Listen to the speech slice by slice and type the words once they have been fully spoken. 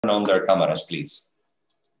on their cameras, please.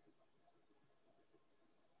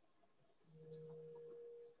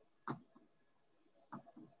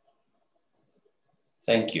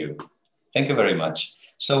 Thank you. Thank you very much.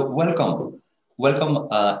 So welcome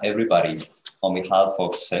everybody on behalf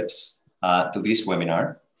of CEPS to this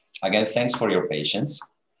webinar. Again, thanks for your patience,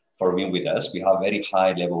 for being with us. We have very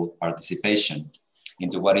high level participation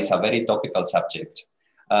into what is a very topical subject.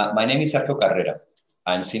 My name is Sergio Carrera.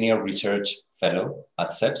 I'm Senior Research Fellow at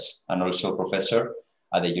CEPS and also Professor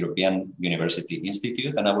at the European University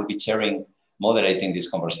Institute, and I will be moderating this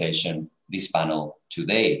conversation, this panel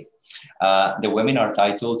today. The webinar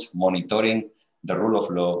titled Monitoring the Rule of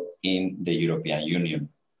Law in the European Union.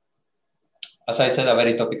 As I said, a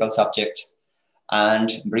very topical subject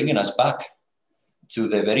and bringing us back to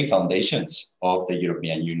the very foundations of the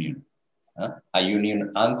European Union, a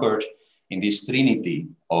union anchored in this trinity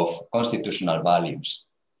of constitutional values,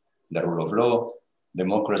 the rule of law,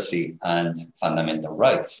 democracy, and fundamental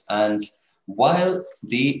rights. And while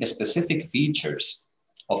the specific features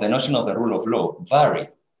of the notion of the rule of law vary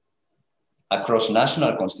across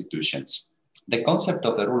national constitutions, the concept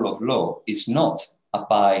of the rule of law is not a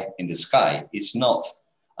pie in the sky, it's not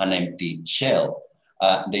an empty shell.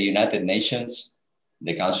 The United Nations,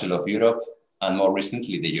 the Council of Europe, and more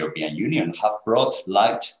recently the European Union have brought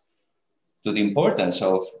light to the importance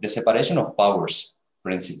of the separation of powers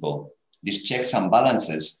principle, these checks and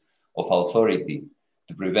balances of authority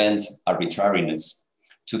to prevent arbitrariness,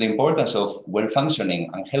 to the importance of well-functioning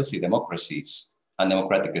and healthy democracies and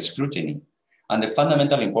democratic scrutiny, and the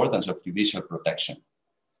fundamental importance of judicial protection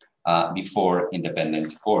before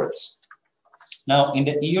independent courts. Now, in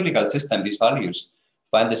the EU legal system, these values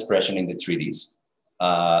find expression in the treaties,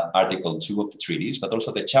 Article 2 of the treaties, but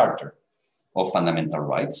also the Charter of Fundamental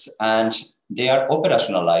Rights, and they are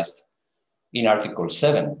operationalized in Article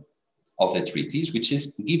 7 of the treaties, which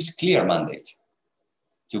gives clear mandate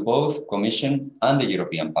to both Commission and the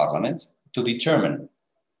European Parliament to determine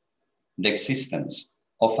the existence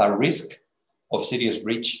of a risk of serious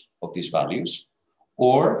breach of these values,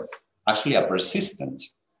 or actually a persistent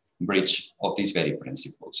breach of these very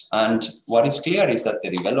principles. And what is clear is that the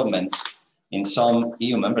developments in some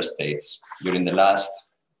EU member states during the last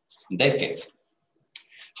decade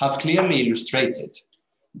have clearly illustrated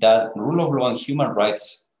that rule of law and human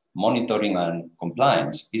rights monitoring and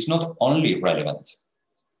compliance is not only relevant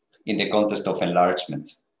in the context of enlargement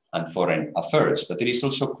and foreign affairs, but it is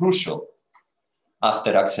also crucial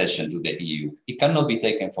after accession to the EU. It cannot be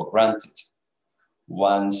taken for granted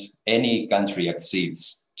once any country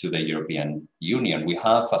accedes to the European Union. We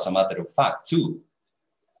have, as a matter of fact, 2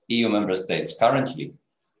 EU member states currently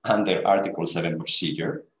under Article 7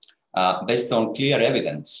 procedure, based on clear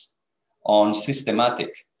evidence on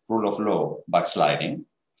systematic rule of law backsliding.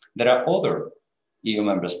 There are other EU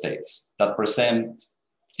member states that present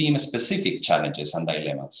theme-specific challenges and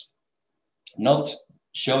dilemmas, not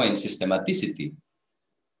showing systematicity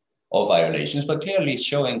of violations, but clearly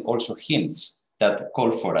showing also hints that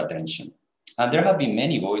call for attention. And there have been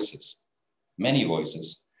many voices,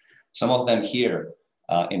 some of them here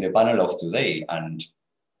in the panel of today, and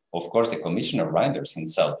of course the Commissioner Reynders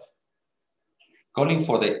himself, calling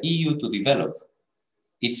for the EU to develop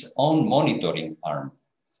its own monitoring arm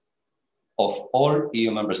of all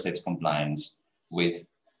EU member states' compliance with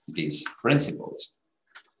these principles.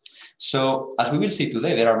 So, as we will see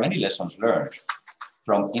today, there are many lessons learned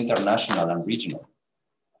from international and regional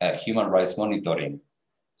human rights monitoring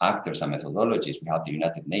actors and methodologies. We have the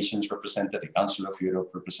United Nations represented, the Council of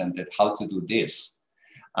Europe represented, how to do this.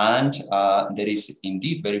 And there is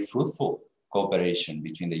indeed very fruitful cooperation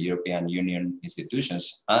between the European Union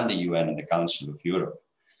institutions and the UN and the Council of Europe.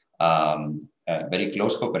 Very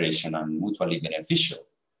close cooperation and mutually beneficial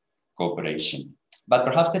cooperation. But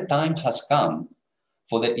perhaps the time has come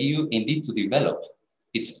for the EU indeed to develop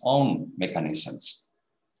its own mechanisms.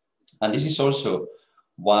 And this is also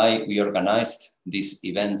why we organized this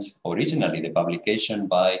event originally, the publication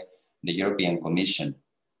by the European Commission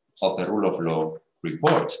of the Rule of Law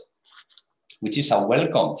report, which is a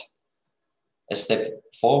welcomed step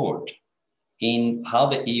forward in how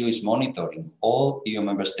the EU is monitoring all EU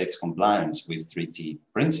member states' compliance with treaty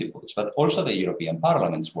principles, but also the European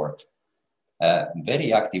Parliament's work,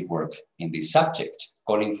 very active work in this subject,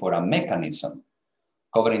 calling for a mechanism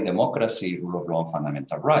covering democracy, rule of law, and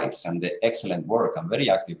fundamental rights, and the excellent work and very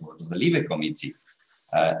active work of the LIBE committee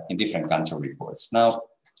in different country reports. Now,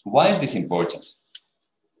 why is this important?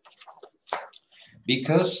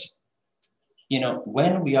 Because,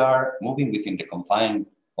 when we are moving within the confines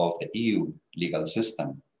of the EU legal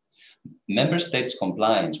system, member states'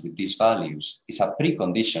 compliance with these values is a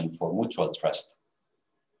precondition for mutual trust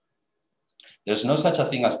There's no such a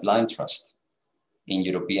thing as blind trust in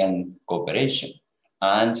European cooperation,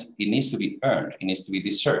 and it needs to be earned, it needs to be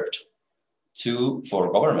deserved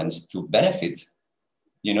for governments to benefit,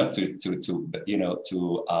 be able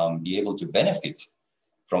to benefit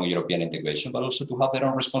from European integration, but also to have their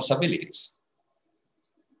own responsibilities,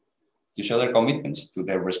 to show their commitments to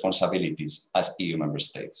their responsibilities as EU member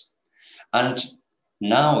states. And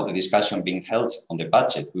now the discussion being held on the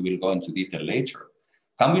budget, we will go into detail later.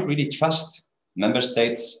 Can we really trust member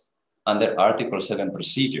states under Article 7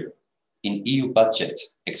 procedure in EU budget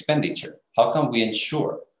expenditure? How can we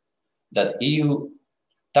ensure that EU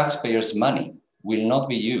taxpayers' money will not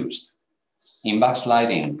be used in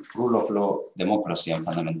backsliding rule of law, democracy, and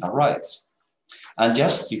fundamental rights? And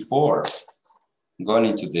just before going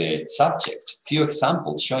into the subject, few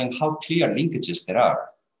examples showing how clear linkages there are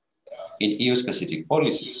in EU-specific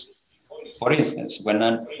policies. For instance, when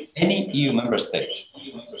any EU member state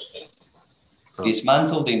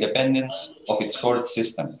dismantled the independence of its court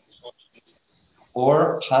system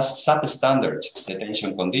or has substandard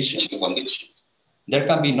detention conditions, there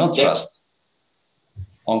can be no trust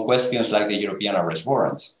on questions like the European arrest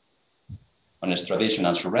warrant, on extradition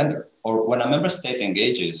and surrender, or when a member state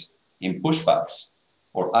engages in pushbacks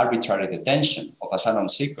or arbitrary detention of asylum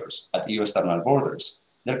seekers at EU external borders,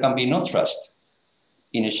 there can be no trust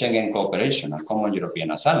in a Schengen cooperation, a common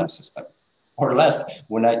European asylum system. Or last,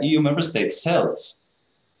 when an EU member state sells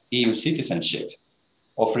EU citizenship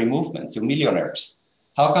or free movement to millionaires,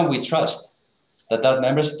 how can we trust that that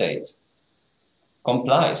member state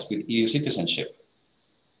complies with EU citizenship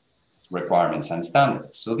requirements and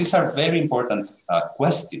standards? So these are very important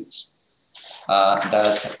questions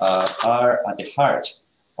that are at the heart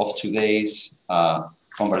of today's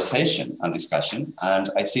conversation and discussion. And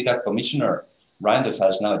I see that Commissioner Reynders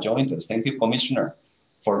has now joined us. Thank you, Commissioner,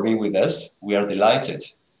 for being with us. We are delighted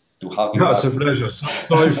to have you. No, it's a pleasure.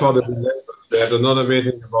 Sorry for the delay, but we had another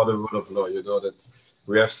meeting about the rule of law. You know that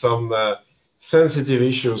we have some sensitive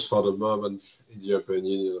issues for the moment in the European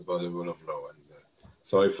Union about the rule of law. And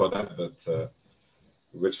sorry for that, but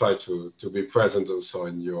we try to be present also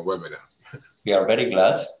in your webinar. We are very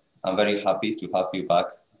glad. I'm very happy to have you back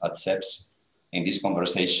at CEPS in this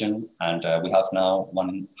conversation. And we have now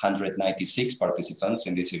 196 participants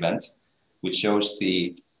in this event, which shows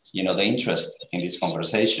the interest in this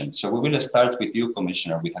conversation. So we will start with you,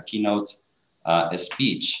 Commissioner, with a keynote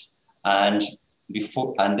speech, and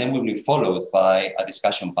then we will be followed by a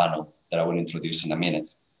discussion panel that I will introduce in a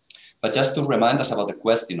minute. But just to remind us about the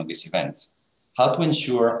question of this event, how to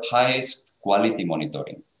ensure highest quality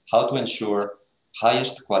monitoring, how to ensure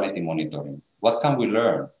highest quality monitoring. What can we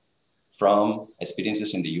learn from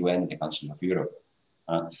experiences in the UN, the Council of Europe?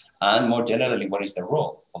 And more generally, what is the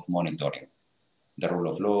role of monitoring the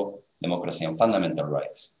rule of law, democracy, and fundamental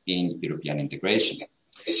rights in European integration?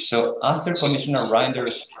 So after Commissioner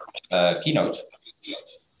Reynders' keynote,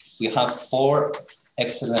 we have four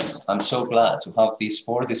excellent, I'm so glad to have these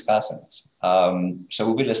four discussants.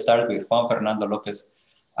 So we will start with Juan Fernando López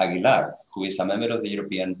Aguilar, who is a member of the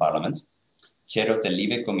European Parliament, chair of the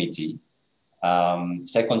LIBE committee,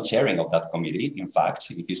 second chairing of that committee, in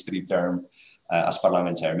fact, in his third term as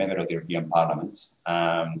parliamentary member of the European Parliament.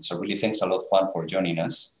 So really thanks a lot, Juan, for joining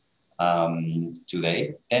us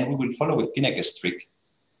today. And we will follow with Didier,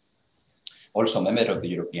 also a member of the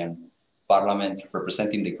European Parliament,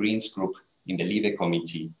 representing the Greens group in the LIBE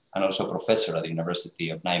committee, and also professor at the University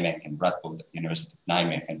of Nijmegen, Radboud at the University of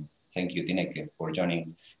Nijmegen. Thank you, Didier, for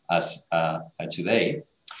joining us today.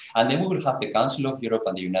 And then we will have the Council of Europe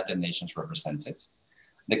and the United Nations represented.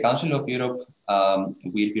 The Council of Europe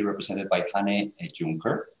will be represented by Hanne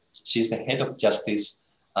Juncker. She's the head of justice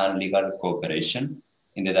and legal cooperation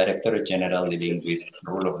in the Directorate General dealing with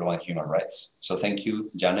rule of law and human rights. So thank you,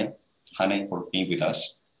 Hanne, for being with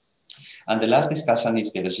us. And the last discussion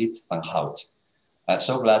is Birgit van Hout.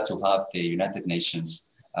 So glad to have the United Nations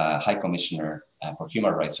High Commissioner for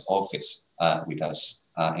Human Rights Office with us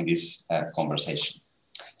in this conversation.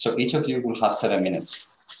 So each of you will have 7 minutes.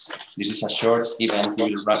 This is a short event.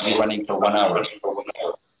 We will be running for 1 hour.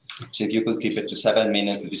 So if you could keep it to 7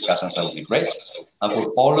 minutes, the discussions that would be great. And for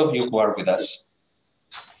all of you who are with us,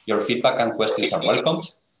 your feedback and questions are welcomed.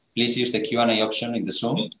 Please use the Q&A option in the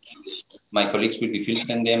Zoom. My colleagues will be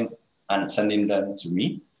filtering them and sending them to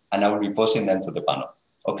me, and I will be posting them to the panel.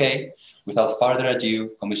 Okay, without further ado,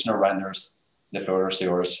 Commissioner Reynders, the floor is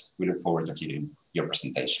yours. We look forward to hearing your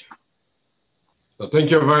presentation.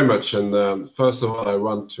 Thank you very much. And first of all, I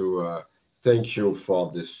want to thank you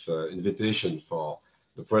for this invitation for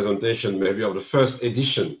the presentation, maybe of the first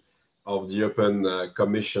edition of the European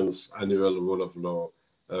Commission's annual Rule of Law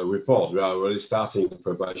report. We are already starting the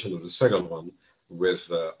preparation of the second one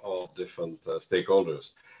with all different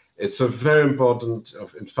stakeholders. It's a very important,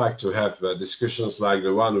 in fact, to have discussions like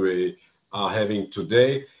the one we are having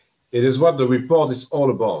today. It is what the report is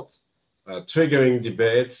all about, triggering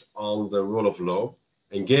debates on the rule of law,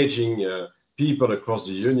 engaging people across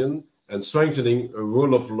the Union, and strengthening a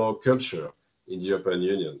rule of law culture in the European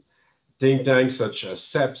Union. Think tanks such as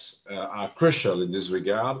CEPS are crucial in this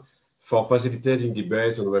regard for facilitating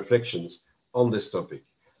debates and reflections on this topic.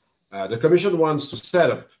 The Commission wants to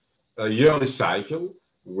set up a yearly cycle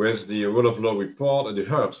with the rule of law report at the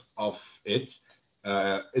heart of it.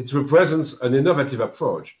 It represents an innovative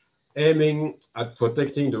approach aiming at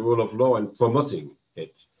protecting the rule of law and promoting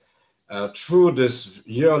it. Through this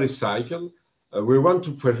yearly cycle, we want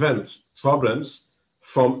to prevent problems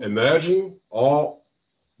from emerging or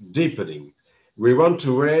deepening. We want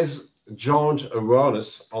to raise joint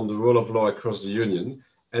awareness on the rule of law across the Union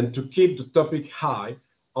and to keep the topic high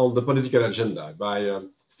on the political agenda by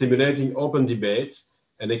stimulating open debates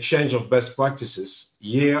and exchange of best practices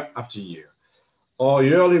year after year. Our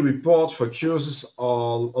yearly report focuses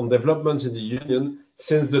on developments in the Union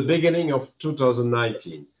since the beginning of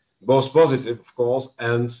 2019, both positive, of course,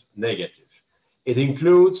 and negative. It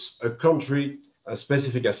includes a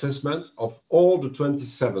country-specific assessment of all the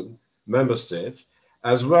 27 member states,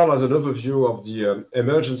 as well as an overview of the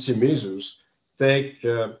emergency measures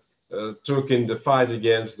took in the fight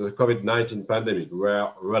against the COVID-19 pandemic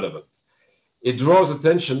where relevant. It draws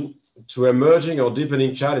attention to emerging or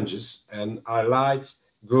deepening challenges and highlights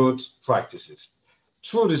good practices.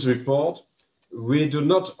 Through this report, we do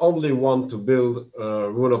not only want to build a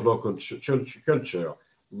rule of law culture,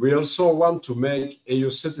 we also want to make EU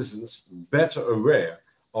citizens better aware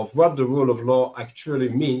of what the rule of law actually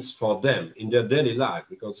means for them in their daily life,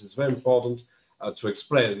 because it's very important to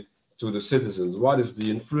explain to the citizens what is the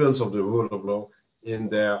influence of the rule of law in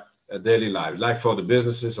their daily life, like for the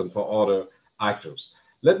businesses and for other actors.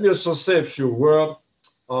 Let me also say a few words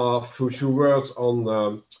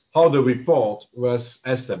on how the report was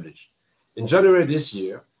established. In January this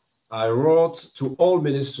year, I wrote to all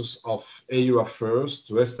ministers of EU affairs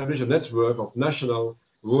to establish a network of national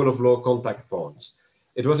rule of law contact points.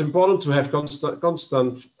 It was important to have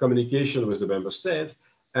constant communication with the member states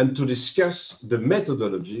and to discuss the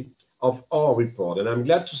methodology of our report. And I'm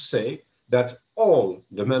glad to say that all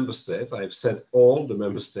the member states, I've said all the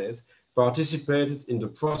member states, participated in the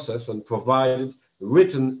process and provided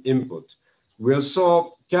written input. We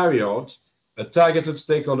also carried out a targeted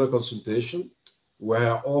stakeholder consultation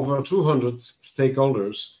where over 200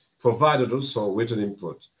 stakeholders provided also written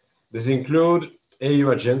input. These include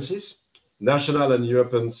EU agencies, national and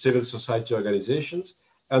European civil society organizations,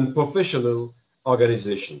 and professional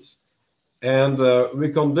organizations. And we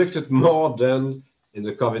conducted more than, in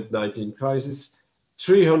the COVID-19 crisis,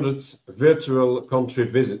 300 virtual country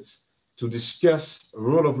visits to discuss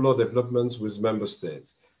rule of law developments with member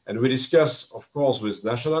states. And we discussed, of course, with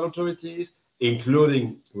national authorities,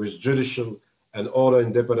 including with judicial and other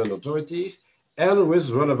independent authorities, and with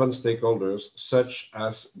relevant stakeholders, such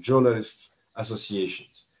as journalists'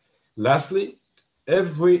 associations. Lastly,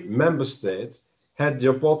 every member state had the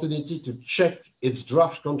opportunity to check its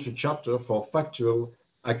draft country chapter for factual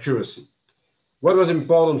accuracy. What was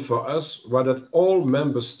important for us was that all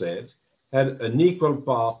member states had an equal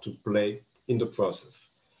part to play in the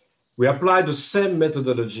process. We applied the same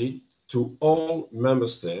methodology to all member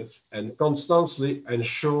states and constantly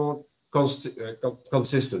ensured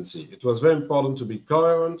consistency. It was very important to be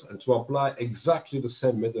coherent and to apply exactly the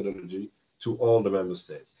same methodology to all the member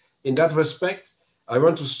states. In that respect, I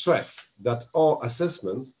want to stress that our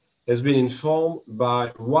assessment has been informed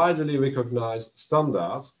by widely recognized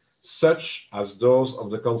standards, such as those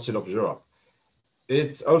of the Council of Europe.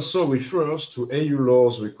 It also refers to EU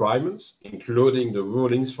law's requirements, including the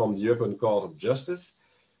rulings from the European Court of Justice.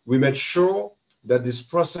 We made sure that this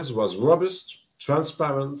process was robust,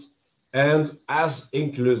 transparent, and as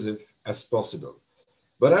inclusive as possible.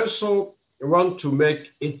 But I also want to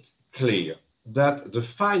make it clear that the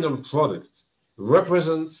final product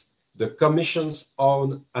represents the Commission's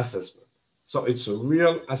own assessment. So it's a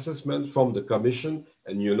real assessment from the Commission,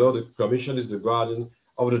 and you know the Commission is the guardian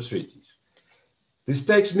of the treaties. This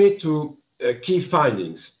takes me to key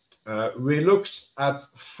findings. We looked at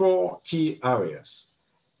 4 key areas: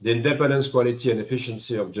 the independence, quality, and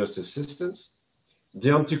efficiency of justice systems,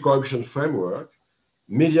 the anti-corruption framework,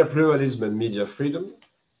 media pluralism and media freedom,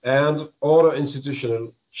 and other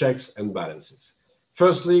institutional checks and balances.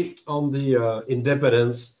 Firstly, on the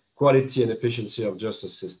independence, quality, and efficiency of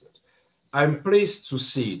justice systems. I'm pleased to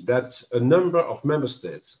see that a number of member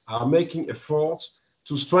states are making efforts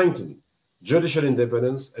to strengthen judicial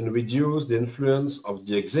independence and reduce the influence of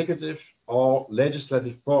the executive or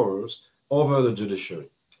legislative powers over the judiciary.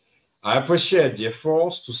 I appreciate the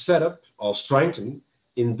efforts to set up or strengthen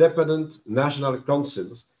independent national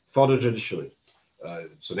councils for the judiciary.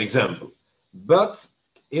 It's an example. But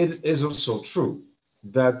it is also true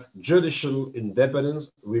that judicial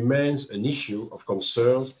independence remains an issue of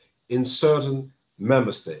concern in certain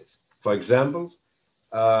member states. For example,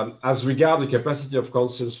 as regards the capacity of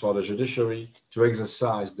councils for the judiciary to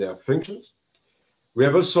exercise their functions, we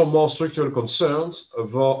have also more structural concerns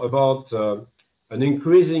about an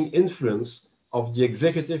increasing influence of the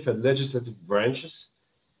executive and legislative branches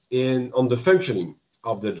on the functioning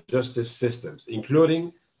of the justice systems,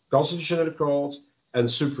 including constitutional courts and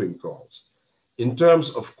Supreme Courts. In terms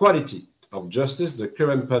of quality of justice, the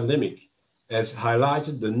current pandemic has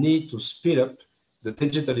highlighted the need to speed up the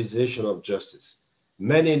digitalization of justice.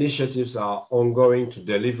 Many initiatives are ongoing to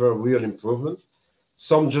deliver real improvement.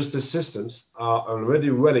 Some justice systems are already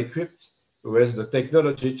well equipped with the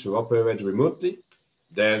technology to operate remotely.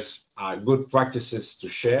 There's good practices to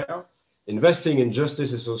share. Investing in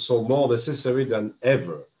justice is also more necessary than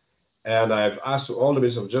ever. And I've asked all the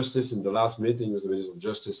Ministers of Justice in the last meeting with the Ministers of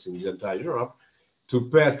Justice in the entire Europe to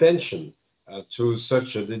pay attention to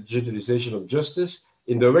such a digitalization of justice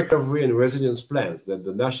in the recovery and resilience plans that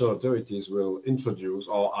the national authorities will introduce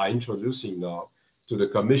or are introducing now to the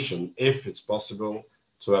Commission, if it's possible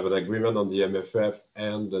to have an agreement on the MFF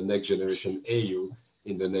and the Next Generation EU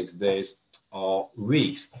in the next days or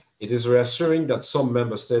weeks. It is reassuring that some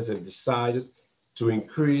member states have decided to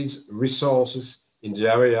increase resources in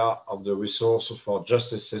the area of the resources for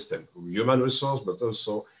justice system, human resource, but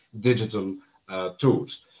also digital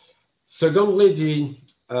tools. Secondly, the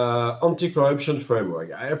anti-corruption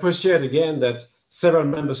framework. I appreciate again that several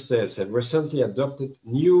member states have recently adopted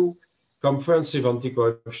new comprehensive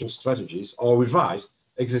anti-corruption strategies or revised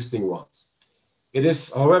existing ones. It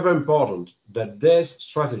is, however, important that these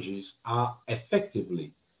strategies are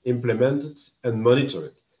effectively implemented and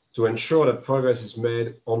monitored to ensure that progress is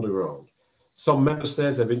made on the ground. Some member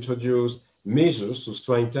states have introduced measures to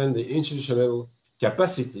strengthen the institutional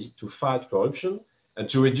capacity to fight corruption and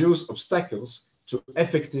to reduce obstacles to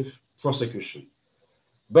effective prosecution.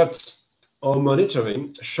 But our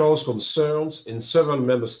monitoring shows concerns in several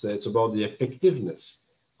member states about the effectiveness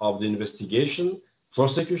of the investigation,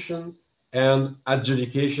 prosecution, and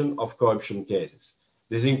adjudication of corruption cases.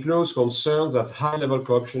 This includes concerns that high-level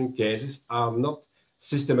corruption cases are not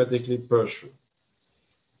systematically pursued.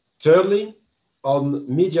 Thirdly,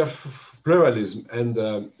 on media pluralism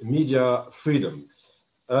and media freedom,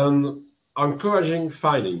 an encouraging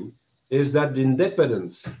finding is that the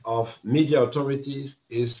independence of media authorities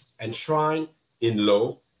is enshrined in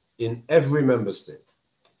law in every member state.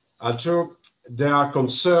 Although there are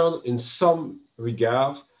concerns in some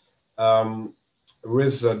regards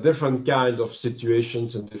with different kinds of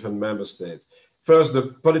situations in different member states. First, the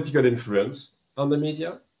political influence on the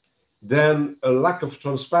media, then a lack of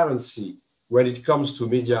transparency when it comes to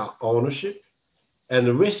media ownership,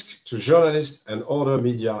 and risk to journalists and other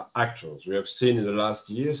media actors. We have seen in the last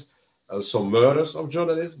years some murders of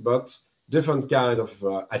journalists, but different kind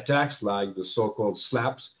of attacks like the so-called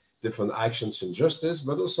slaps, different actions in justice,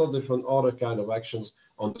 but also different other kind of actions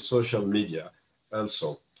on the social media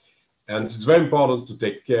also. And it's very important to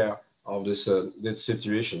take care of this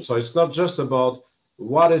situation. So it's not just about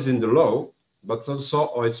what is in the law, but also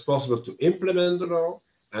how it's possible to implement the law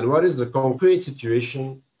and what is the concrete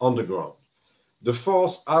situation on the ground. The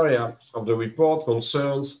fourth area of the report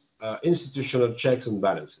concerns institutional checks and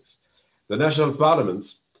balances. The national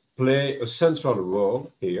parliaments play a central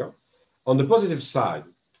role here. On the positive side,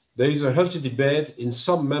 there is a healthy debate in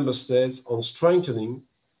some member states on strengthening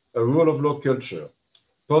a rule of law culture.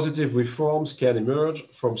 Positive reforms can emerge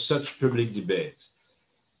from such public debates.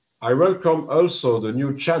 I welcome also the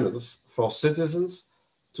new channels for citizens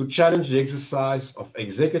to challenge the exercise of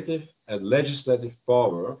executive and legislative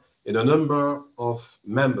power in a number of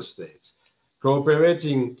member states.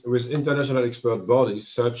 Cooperating with international expert bodies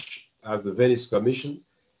such as the Venice Commission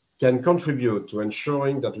can contribute to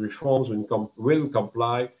ensuring that reforms will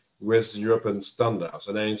comply with European standards.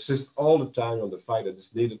 And I insist all the time on the fact that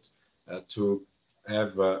it's needed to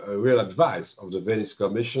have a real advice of the Venice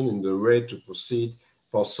Commission in the way to proceed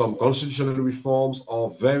for some constitutional reforms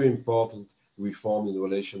or very important reform in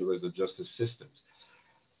relation with the justice systems.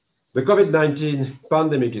 The COVID-19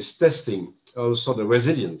 pandemic is testing also the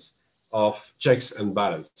resilience of checks and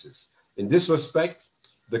balances. In this respect,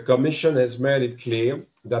 the Commission has made it clear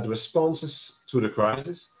that responses to the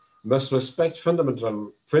crisis must respect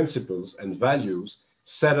fundamental principles and values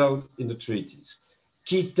settled in the treaties.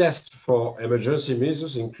 Key tests for emergency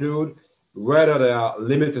measures include whether they are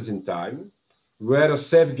limited in time, whether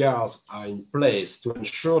safeguards are in place to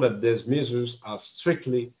ensure that these measures are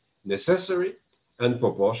strictly necessary and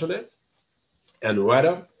proportionate, and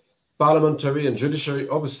whether parliamentary and judiciary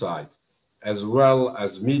oversight, as well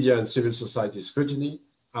as media and civil society scrutiny,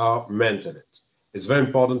 are maintained. It's very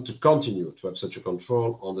important to continue to have such a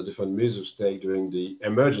control on the different measures taken during the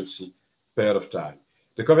emergency period of time.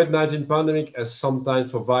 The COVID-19 pandemic has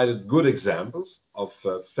sometimes provided good examples of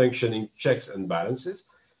functioning checks and balances.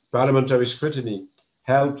 Parliamentary scrutiny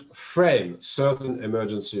helped frame certain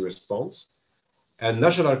emergency response, and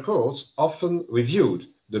national courts often reviewed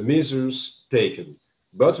the measures taken.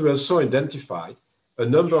 But we also identified a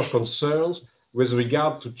number of concerns with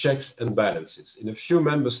regard to checks and balances. In a few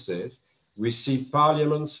member states, we see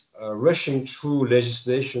parliaments rushing through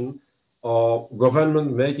legislation or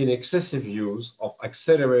government making excessive use of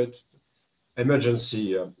accelerated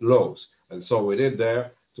emergency laws. And so we did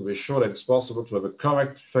there to be sure that it's possible to have a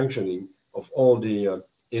correct functioning of all the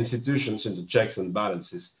institutions in the checks and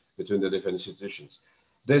balances between the different institutions.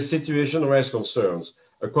 This situation raised concerns.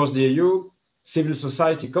 Across the EU, civil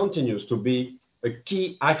society continues to be a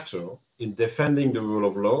key actor in defending the rule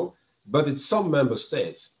of law, but in some member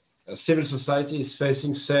states, civil society is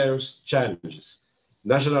facing serious challenges.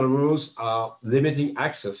 National rules are limiting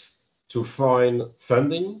access to foreign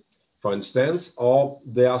funding, for instance, or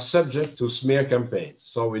they are subject to smear campaigns.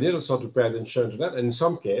 So we need also to pay attention to that. And in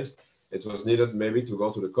some cases, it was needed maybe to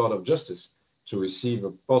go to the Court of Justice to receive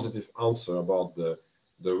a positive answer about the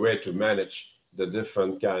way to manage the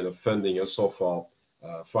different kind of funding also for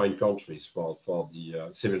foreign countries, for the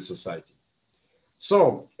civil society.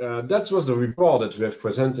 So that was the report that we have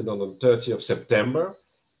presented on the 30th of September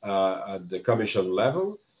at the Commission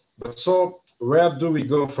level. But so where do we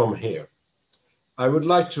go from here? I would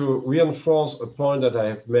like to reinforce a point that I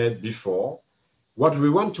have made before. What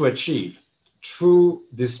we want to achieve through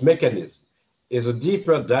this mechanism is a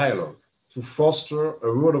deeper dialogue to foster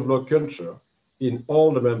a rule of law culture in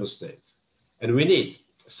all the member states. And we need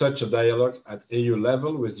such a dialogue at EU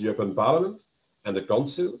level with the European Parliament and the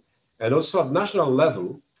Council, and also at national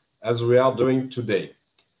level, as we are doing today.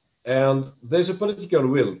 And there's a political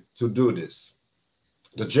will to do this.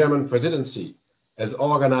 The German presidency has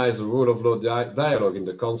organized a rule of law dialogue in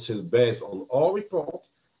the Council based on our report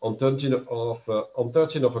on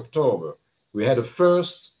 13th of October. We had a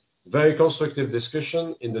first very constructive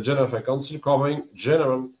discussion in the General Affairs Council covering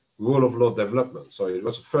general rule of law development. So it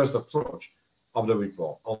was the first approach of the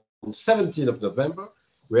report. On 17th of November,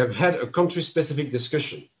 we have had a country-specific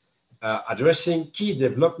discussion addressing key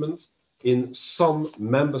developments in some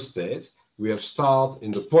member states. We have started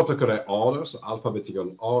in the protocolar order, so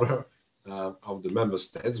alphabetical order of the member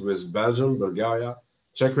states with Belgium, Bulgaria,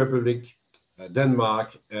 Czech Republic,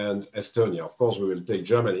 Denmark, and Estonia. Of course, we will take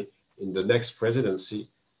Germany in the next presidency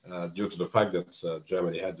due to the fact that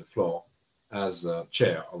Germany had the floor as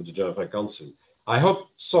chair of the General Affairs Council. I hope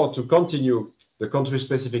so to continue the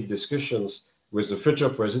country-specific discussions with the future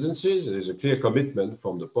presidencies. There is a clear commitment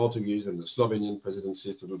from the Portuguese and the Slovenian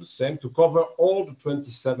presidencies to do the same, to cover all the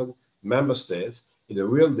 27 member states in a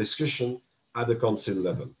real discussion at the Council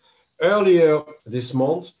level. Earlier this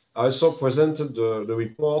month, I also presented the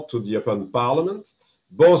report to the European Parliament,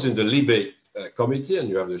 both in the LIBE committee, and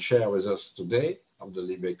you have the chair with us today of the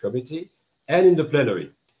LIBE committee, and in the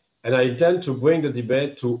plenary. And I intend to bring the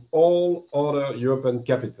debate to all other European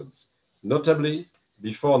capitals, notably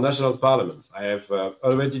before national parliaments. I have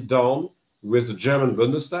already done with the German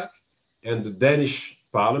Bundestag and the Danish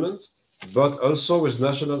Parliament, but also with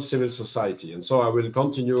national civil society. And so I will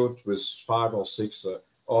continue with 5 or 6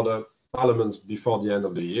 other parliaments before the end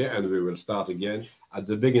of the year, and we will start again at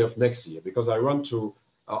the beginning of next year, because I want to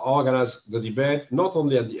organize the debate not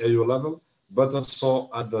only at the EU level, but also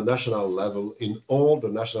at the national level in all the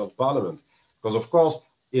national parliaments. Because of course,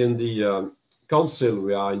 in the Council,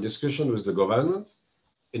 we are in discussion with the government.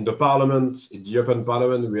 In the Parliament, in the European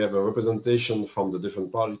Parliament, we have a representation from the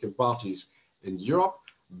different political parties in Europe.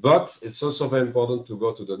 But it's also very important to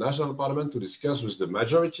go to the national parliament to discuss with the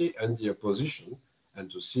majority and the opposition and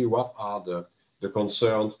to see what are the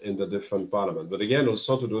concerns in the different parliaments. But again,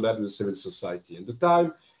 also to do that with civil society. And the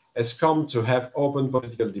time has come to have open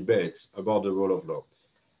political debates about the rule of law.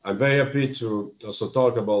 I'm very happy to also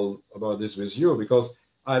talk about this with you, because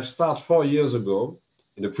I've started 4 years ago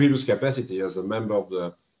in the previous capacity as a member of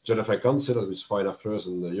the General Affairs Council, with Foreign Affairs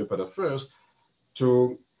and European Affairs,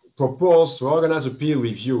 to propose to organize a peer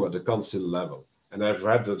review at the Council level. And I've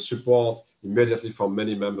had the support immediately from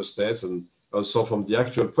many member states and also from the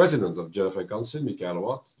actual president of the General Affairs Council, Michael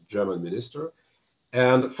Hout, German minister.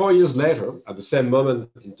 And 4 years later, at the same moment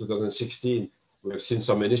in 2016, we have seen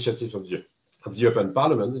some initiatives of the European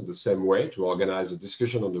Parliament in the same way to organize a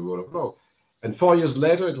discussion on the rule of law. And 4 years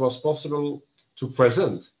later, it was possible to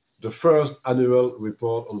present the first annual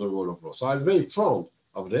report on the rule of law. So I'm very proud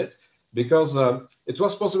of that, because it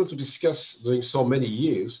was possible to discuss during so many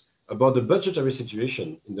years about the budgetary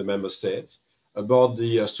situation in the member states, about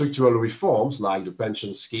the structural reforms like the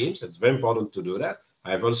pension schemes. It's very important to do that.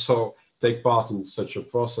 I have also taken part in such a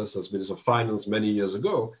process as Minister of Finance many years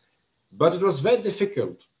ago, but it was very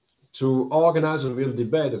difficult to organize a real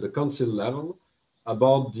debate at the council level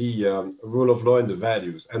about the rule of law and the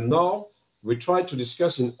values. And now we try to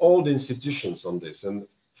discuss in all the institutions on this. And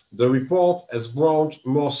the report has brought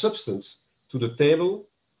more substance to the table,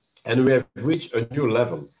 and we have reached a new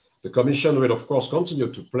level. The Commission will, of course,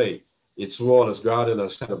 continue to play its role as guardian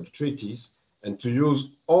and set of the treaties, and to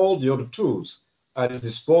use all the other tools at its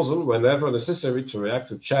disposal whenever necessary to react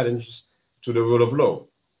to challenges to the rule of law.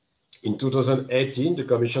 In 2018, the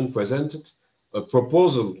Commission presented a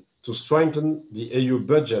proposal to strengthen the EU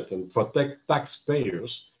budget and protect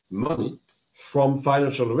taxpayers' money from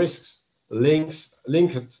financial risks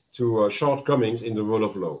linked to shortcomings in the rule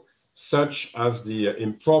of law, such as the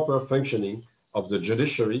improper functioning of the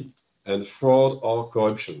judiciary and fraud or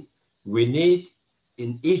corruption. We need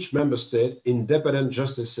in each member state independent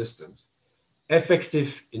justice systems,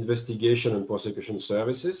 effective investigation and prosecution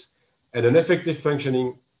services, and an effective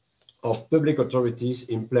functioning of public authorities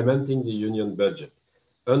implementing the union budget.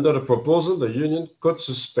 Under the proposal, the union could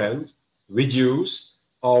suspend, reduce,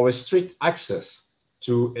 or restrict access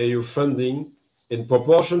to EU funding in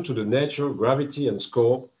proportion to the nature, gravity, and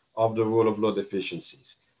scope of the rule of law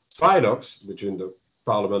deficiencies. Trilogues between the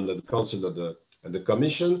Parliament and the Council and the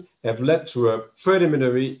Commission have led to a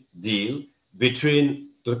preliminary deal between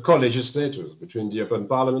the co-legislators, between the European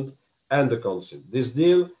Parliament and the Council. This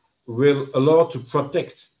deal will allow to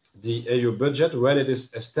protect the EU budget when it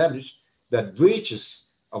is established that breaches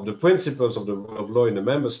of the principles of the rule of law in a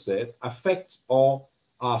member state affect or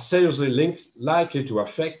are seriously likely to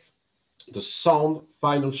affect the sound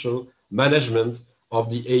financial management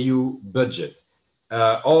of the EU budget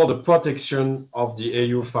or the protection of the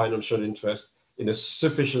EU financial interest in a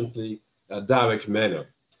sufficiently direct manner.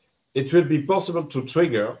 It will be possible to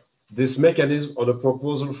trigger this mechanism on a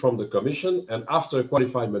proposal from the Commission and after a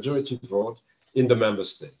qualified majority vote in the member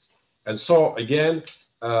states. And so again,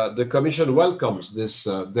 the Commission welcomes this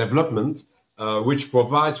development, which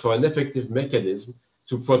provides for an effective mechanism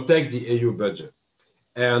to protect the EU budget.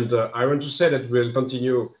 And I want to say that we'll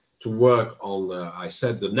continue to work on, I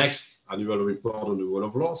said, the next annual report on the rule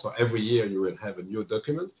of law. So every year you will have a new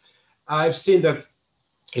document. I've seen that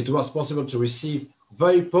it was possible to receive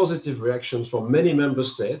very positive reactions from many member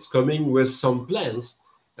states coming with some plans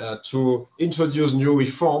to introduce new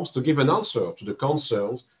reforms to give an answer to the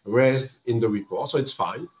concerns raised in the report. So it's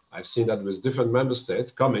fine. I've seen that with different member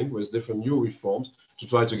states coming with different new reforms to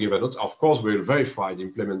try to give an answer. Of course, we'll verify the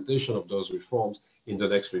implementation of those reforms in the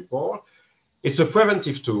next report. It's a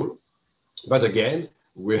preventive tool, but again,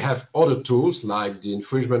 we have other tools like the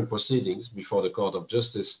infringement proceedings before the Court of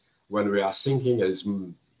Justice when we are thinking it's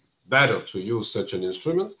better to use such an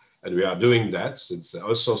instrument, and we are doing that since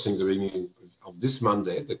also since the beginning of this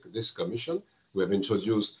mandate, this commission. We have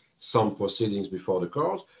introduced some proceedings before the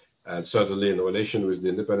court, certainly in relation with the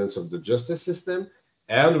independence of the justice system,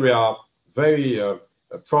 and we are very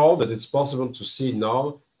proud that it's possible to see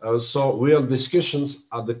now also real discussions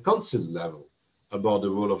at the council level about the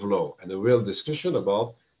rule of law and a real discussion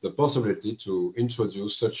about the possibility to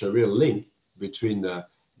introduce such a real link between the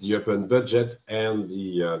European budget and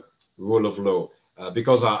the rule of law.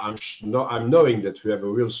 Because I'm knowing that we have a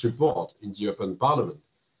real support in the European Parliament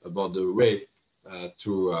about the way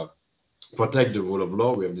to protect the rule of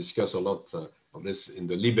law. We have discussed a lot of this in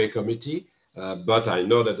the LIBE committee, but I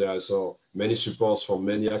know that there are so many supports from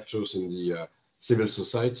many actors in the civil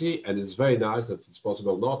society, and it's very nice that it's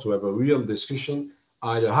possible now to have a real discussion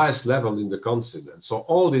at the highest level in the council. And so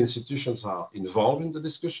all the institutions are involved in the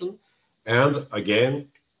discussion, and again,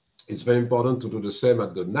 it's very important to do the same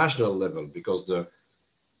at the national level, because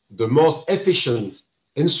the most efficient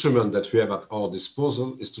instrument that we have at our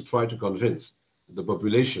disposal is to try to convince the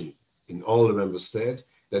population in all the member states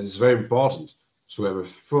that it's very important to have a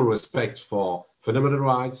full respect for fundamental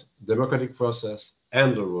rights, democratic process,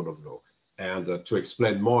 and the rule of law, and to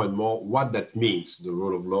explain more and more what that means, the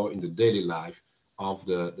rule of law in the daily life of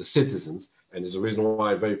the citizens. And it's the reason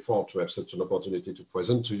why I'm very proud to have such an opportunity to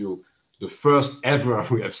present to you the first ever,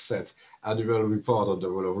 we have said, annual report on the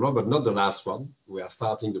rule of law, but not the last one. We are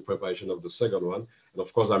starting the preparation of the second one. And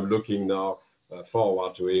of course, I'm looking now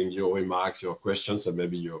forward to your remarks, your questions, and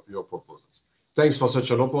maybe your proposals. Thanks for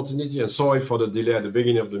such an opportunity, and sorry for the delay at the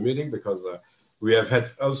beginning of the meeting, because we have had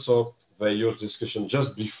also various discussion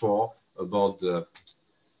just before about the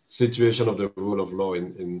situation of the rule of law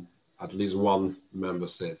in at least one member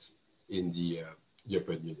state in the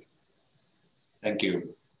European Union. Thank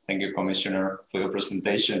you. Thank you, Commissioner, for your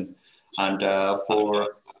presentation and for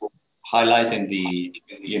highlighting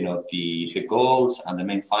the goals and the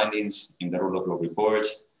main findings in the rule of law report.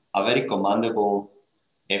 A very commendable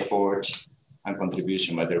effort and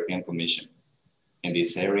contribution by the European Commission in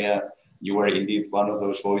this area. You were indeed one of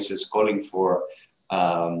those voices calling for,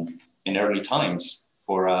 in early times,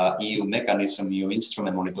 for a EU mechanism, EU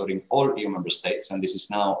instrument monitoring all EU member states, and this is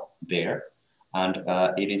now there. And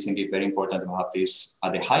it is indeed very important to have this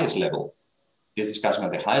at the highest level, this discussion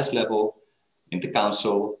at the highest level in the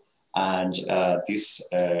Council, and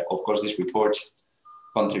of course, this report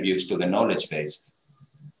contributes to the knowledge base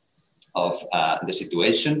of the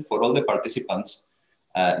situation for all the participants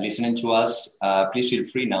listening to us. Please feel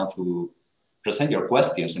free now to present your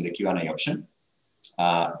questions in the Q&A option.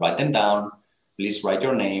 Write them down. Please write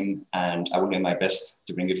your name, and I will do my best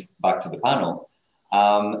to bring it back to the panel.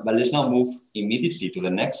 But let's now move immediately to the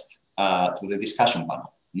next, to the discussion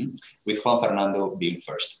panel, with Juan Fernando being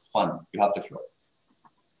first. Juan, you have the floor.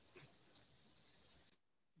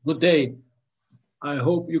 Good day. I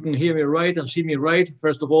hope you can hear me right and see me right.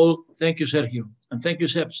 First of all, thank you, Sergio, and thank you,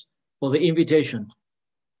 CEPS, for the invitation.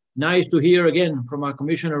 Nice to hear again from our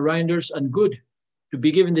Commissioner Reynders, and good to be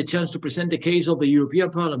given the chance to present the case of the European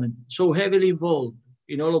Parliament, so heavily involved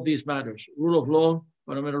in all of these matters: rule of law,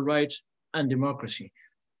 fundamental rights, and democracy.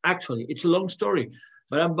 Actually, it's a long story,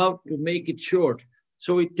 but I'm about to make it short.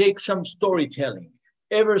 So it takes some storytelling.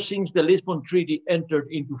 Ever since the Lisbon Treaty entered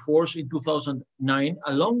into force in 2009,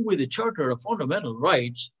 along with the Charter of Fundamental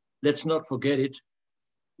Rights, let's not forget it,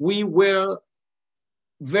 we were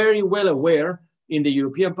very well aware in the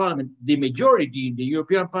European Parliament, the majority in the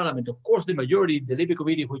European Parliament, of course, the majority in the LIBE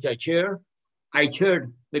committee, which I chair. I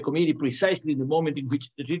chaired the committee precisely in the moment in which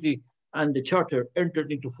the treaty and the Charter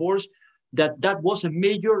entered into force, that was a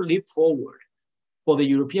major leap forward for the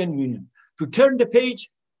European Union, to turn the page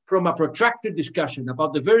from a protracted discussion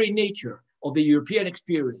about the very nature of the European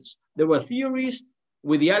experience. There were theories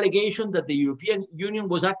with the allegation that the European Union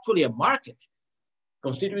was actually a market,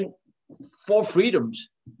 constituting 4 freedoms: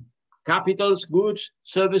 capitals, goods,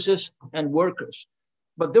 services, and workers.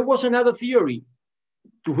 But there was another theory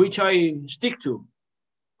to which I stick to,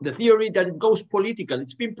 the theory that it goes political.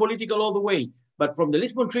 It's been political all the way, but from the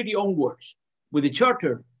Lisbon Treaty onwards, with the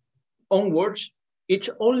Charter onwards, it's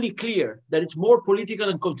only clear that it's more political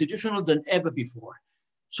and constitutional than ever before.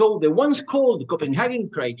 So the once called Copenhagen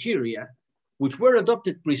criteria, which were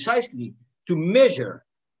adopted precisely to measure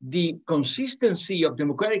the consistency of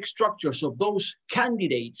democratic structures of those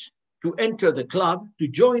candidates to enter the club, to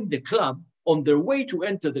join the club, on their way to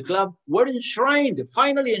enter the club, were enshrined,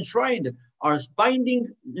 finally enshrined, as binding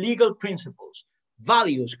legal principles,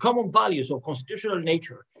 values, common values of constitutional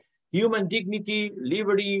nature: human dignity,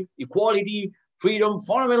 liberty, equality, freedom,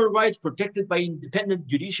 fundamental rights protected by independent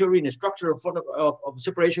judiciary in a structure of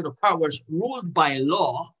separation of powers ruled by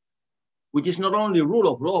law, which is not only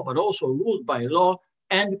rule of law, but also ruled by law,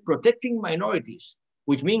 and protecting minorities,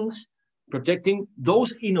 which means protecting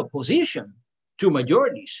those in opposition to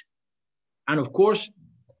majorities. And of course,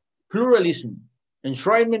 pluralism,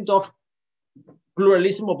 enshrinement of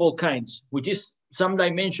pluralism of all kinds, which is some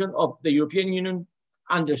dimension of the European Union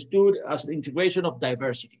understood as the integration of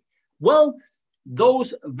diversity. Well,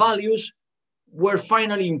 those values were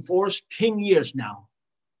finally enforced 10 years now,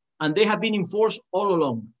 and they have been enforced all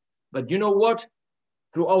along. But you know what?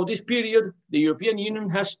 Throughout this period, the European Union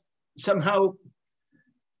has somehow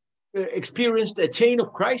experienced a chain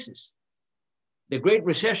of crises: the Great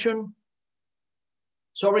Recession,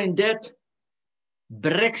 sovereign debt,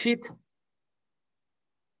 Brexit,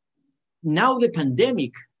 now the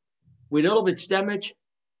pandemic with all of its damage.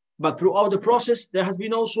 But throughout the process, there has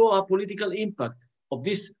been also a political impact of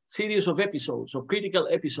this series of episodes, of critical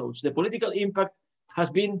episodes. The political impact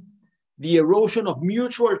has been the erosion of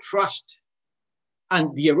mutual trust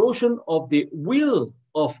and the erosion of the will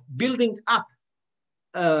of building up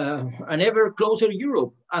an ever closer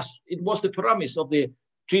Europe, as it was the promise of the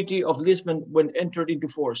Treaty of Lisbon when entered into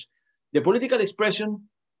force. The political expression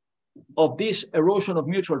of this erosion of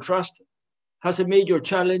mutual trust has a major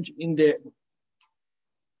challenge in the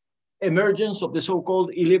emergence of the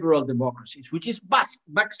so-called illiberal democracies, which is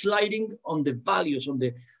backsliding on the values, on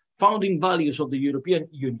the founding values of the European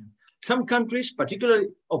Union. Some countries, particularly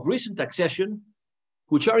of recent accession,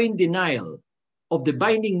 which are in denial of the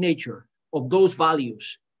binding nature of those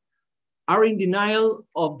values, are in denial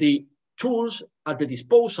of the tools at the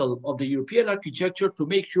disposal of the European architecture to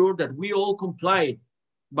make sure that we all comply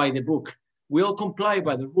by the book. We all comply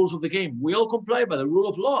by the rules of the game. We all comply by the rule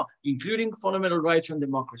of law, including fundamental rights and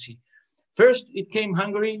democracy. First, it came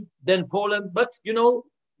Hungary, then Poland, but you know,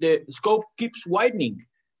 the scope keeps widening.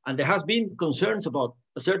 And there has been concerns about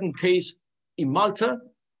a certain case in Malta,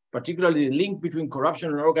 particularly the link between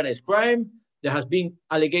corruption and organized crime. There has been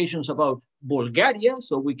allegations about Bulgaria.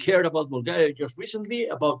 So we cared about Bulgaria just recently,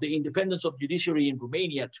 about the independence of judiciary in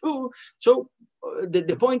Romania too. So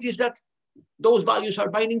the point is that those values are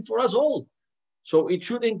binding for us all. So it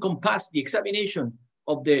should encompass the examination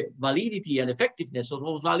of the validity and effectiveness of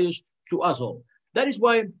those values to us all. That is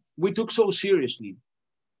why we took so seriously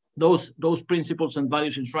those principles and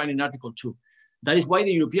values enshrined in Article 2. That is why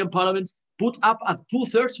the European Parliament put up a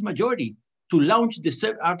 2/3 majority to launch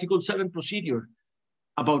the Article 7 procedure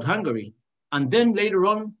about Hungary. And then later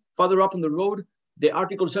on, further up on the road, the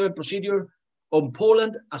Article 7 procedure on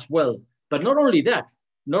Poland as well. But not only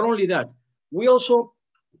that, we also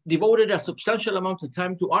devoted a substantial amount of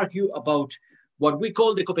time to argue about what we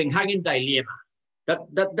call the Copenhagen dilemma.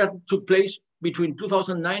 That took place between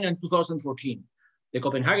 2009 and 2014. The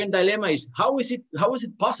Copenhagen dilemma is how is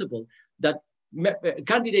it possible that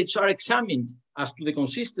candidates are examined as to the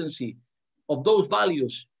consistency of those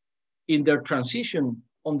values in their transition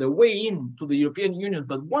on the way in to the European Union,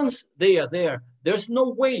 but once they are there, there's no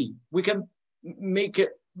way we can make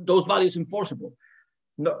those values enforceable.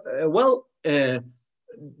 No,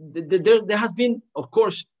 there has been, of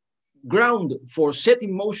course, ground for set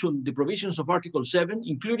in motion the provisions of Article 7,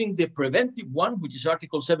 including the preventive one, which is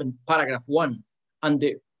Article 7, paragraph 1, and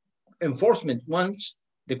the enforcement ones,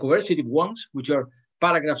 the coercive ones, which are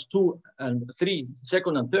paragraphs 2 and 3,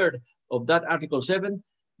 second and third of that Article 7.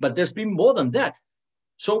 But there's been more than that.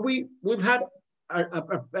 So we've had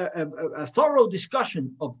a thorough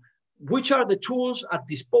discussion of which are the tools at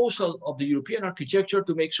disposal of the European architecture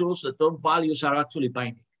to make sure that those values are actually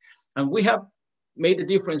binding. And we have made a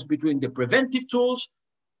difference between the preventive tools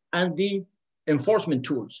and the enforcement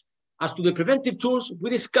tools. As to the preventive tools, we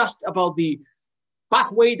discussed about the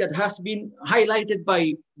pathway that has been highlighted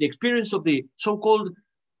by the experience of the so-called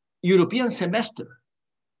European semester.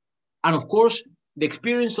 And of course, the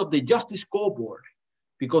experience of the Justice Scoreboard,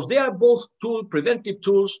 because they are both preventive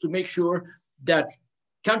tools to make sure that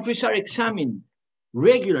countries are examined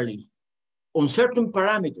regularly on certain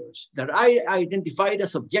parameters that I identified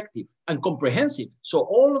as objective and comprehensive. So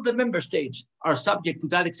all of the member states are subject to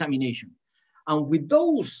that examination. And with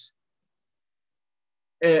those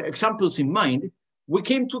examples in mind, we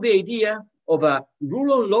came to the idea of a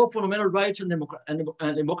rule of law, fundamental rights,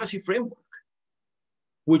 and democracy framework,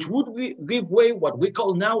 which would give way what we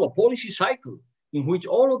call now a policy cycle in which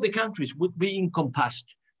all of the countries would be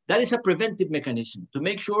encompassed. That is a preventive mechanism to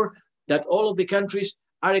make sure that all of the countries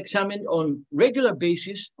are examined on regular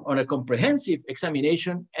basis, on a comprehensive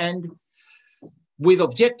examination, and with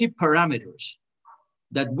objective parameters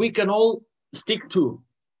that we can all stick to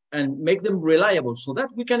and make them reliable so that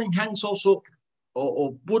we can enhance also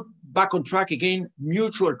or put back on track again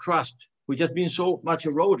mutual trust, which has been so much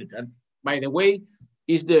eroded. And by the way,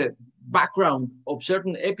 is the background of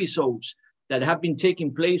certain episodes that have been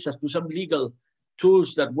taking place as to some legal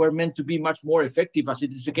tools that were meant to be much more effective, as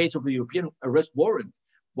it is the case of the European arrest warrant.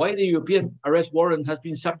 Why the European arrest warrant has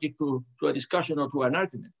been subject to a discussion or to an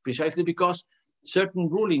argument? Precisely because certain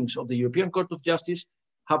rulings of the European Court of Justice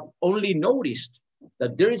have only noticed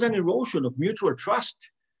that there is an erosion of mutual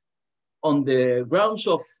trust on the grounds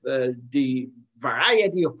of the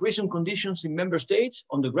variety of prison conditions in member states,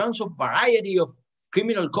 on the grounds of variety of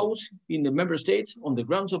criminal codes in the member states, on the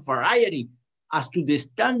grounds of variety as to the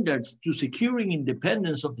standards to securing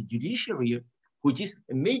independence of the judiciary, which is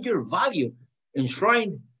a major value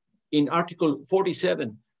enshrined in Article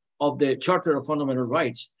 47 of the Charter of Fundamental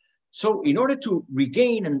Rights. So in order to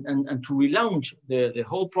regain and to relaunch the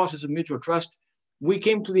whole process of mutual trust, we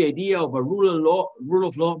came to the idea of a rule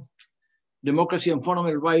of law, democracy and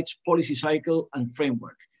fundamental rights policy cycle and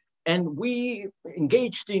framework. And we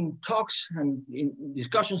engaged in talks and in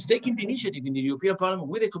discussions, taking the initiative in the European Parliament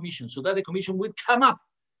with the Commission, so that the Commission would come up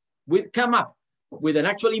with an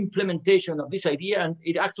actual implementation of this idea, and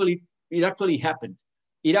it actually happened.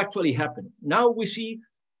 It actually happened. Now we see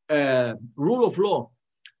a rule of law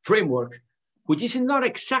framework, which is not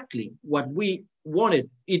exactly what we wanted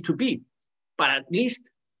it to be, but at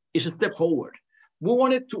least it's a step forward. We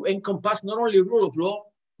wanted to encompass not only rule of law,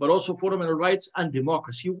 but also fundamental rights and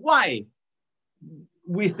democracy. Why?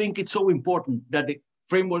 We think it's so important that the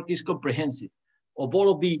framework is comprehensive of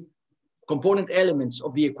all of the component elements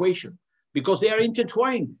of the equation. because they are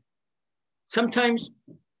intertwined. Sometimes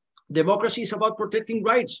democracy is about protecting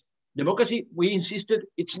rights. Democracy, we insisted,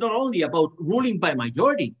 it's not only about ruling by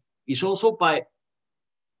majority, it's also by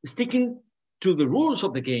sticking to the rules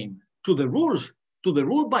of the game, to the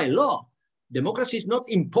rule by law. Democracy is not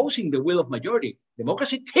imposing the will of majority.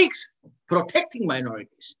 Democracy takes protecting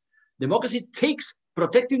minorities. Democracy takes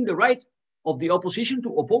protecting the right of the opposition to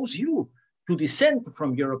oppose you, to dissent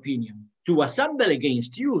from your opinion, to assemble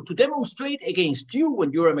against you, to demonstrate against you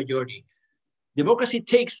when you're a majority. Democracy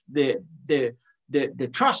takes the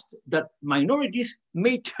trust that minorities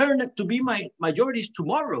may turn to be majorities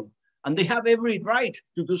tomorrow, and they have every right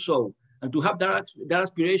to do so, and to have that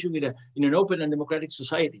aspiration in an open and democratic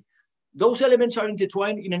society. Those elements are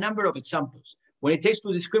intertwined in a number of examples. When it takes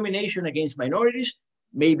to discrimination against minorities,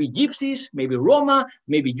 maybe gypsies, maybe Roma,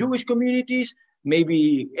 maybe Jewish communities,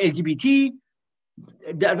 maybe LGBT,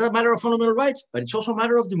 that's a matter of fundamental rights, but it's also a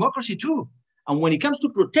matter of democracy too. And when it comes to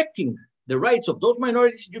protecting the rights of those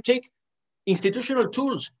minorities, you take institutional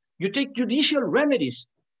tools, you take judicial remedies,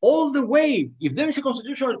 all the way, if there is a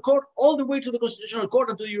constitutional court, all the way to the Constitutional Court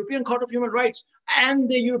and to the European Court of Human Rights and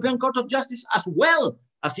the European Court of Justice, as well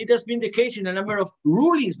as it has been the case in a number of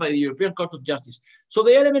rulings by the European Court of Justice. So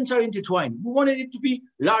the elements are intertwined. We wanted it to be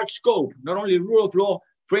large scope, not only rule of law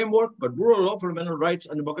framework, but rule of law, fundamental rights,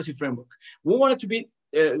 and democracy framework. We wanted to be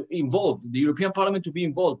involved, the European Parliament to be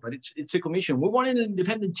involved, but it's a commission. We wanted an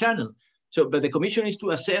independent channel. So, but the commission is to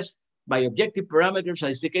assess by objective parameters,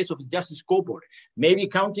 as the case of the Justice Scoreboard, maybe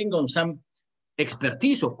counting on some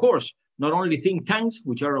expertise, of course, not only think tanks,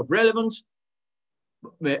 which are of relevance,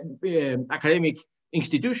 academic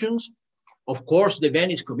institutions, of course, the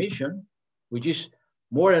Venice Commission, which is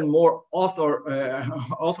more and more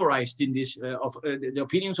authorized in this, the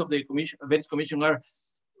opinions of the Venice Commission are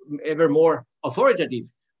ever more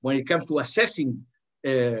authoritative when it comes to assessing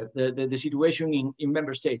the situation in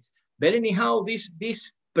member states. But anyhow, this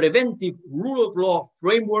preventive rule of law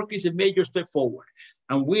framework is a major step forward.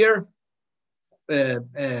 And we are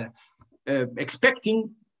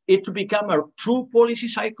expecting it to become a true policy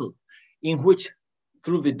cycle in which,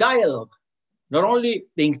 through the dialogue, not only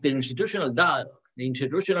the interinstitutional dialogue, the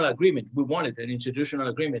institutional agreement, we wanted an institutional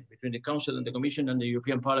agreement between the Council and the Commission and the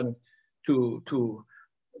European Parliament to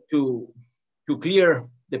clear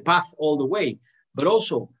the path all the way, but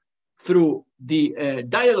also through the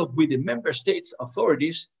dialogue with the member states'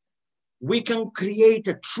 authorities, we can create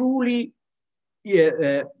a truly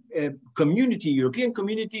European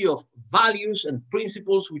community of values and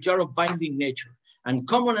principles which are of binding nature and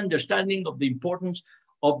common understanding of the importance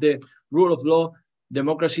of the rule of law,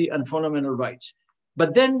 democracy, and fundamental rights.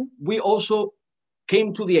 But then we also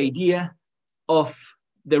came to the idea of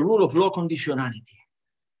the rule of law conditionality.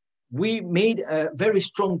 We made a very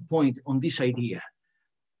strong point on this idea.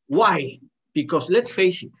 Why? Because let's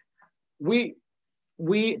face it, we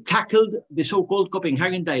tackled the so-called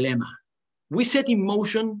Copenhagen dilemma. We set in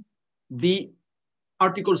motion the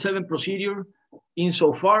Article 7 procedure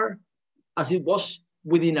insofar as it was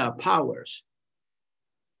within our powers.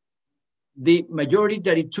 The majority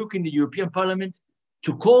that it took in the European Parliament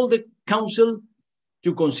to call the Council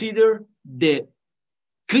to consider the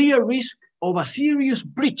clear risk of a serious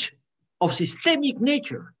breach of systemic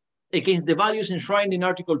nature against the values enshrined in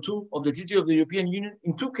Article 2 of the Treaty of the European Union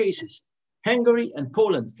in two cases, Hungary and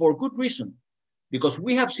Poland, for good reason, because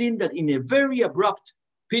we have seen that in a very abrupt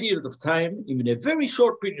period of time, in a very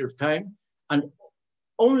short period of time, and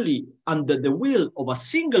only under the will of a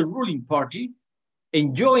single ruling party,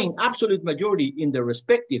 enjoying absolute majority in the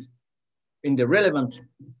relevant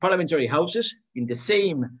parliamentary houses, in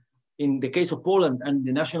the case of Poland and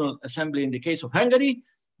the National Assembly in the case of Hungary,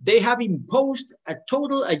 they have imposed a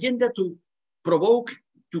total agenda to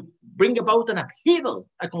bring about an upheaval,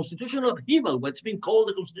 a constitutional upheaval, what's been called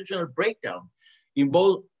a constitutional breakdown in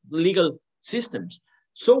both legal systems.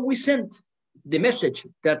 So we sent the message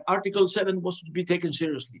that Article 7 was to be taken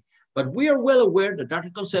seriously. But we are well aware that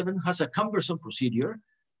Article 7 has a cumbersome procedure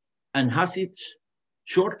and has its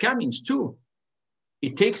shortcomings too.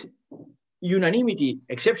 It takes unanimity,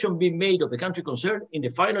 exception being made of the country concerned in the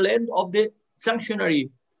final end of the sanctionary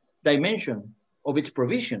dimension of its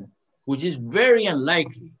provision, which is very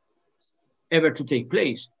unlikely ever to take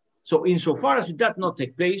place. So insofar as it does not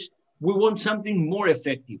take place, we want something more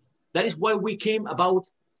effective. That is why we came about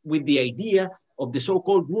with the idea of the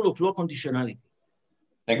so-called rule of law conditionality.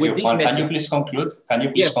 Thank you, Juan. Can you please conclude?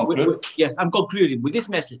 Yes, I'm concluding with this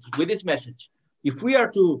message. If we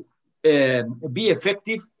are to be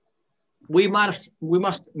effective, we must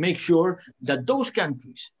make sure that those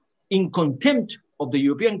countries in contempt of the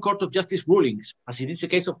European Court of Justice rulings, as it is the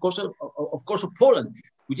case, of course, of Poland,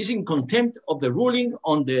 which is in contempt of the ruling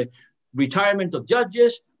on the retirement of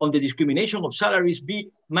judges, on the discrimination of salaries, be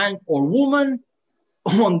man or woman,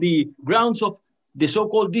 on the grounds of the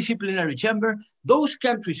so-called disciplinary chamber, those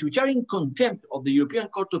countries which are in contempt of the European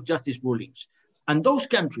Court of Justice rulings, and those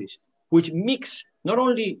countries which mix not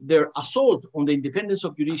only their assault on the independence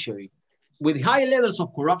of judiciary with high levels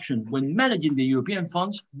of corruption when managing the European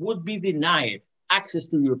funds, would be denied access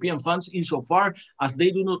to European funds insofar as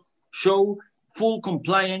they do not show full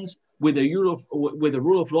compliance with the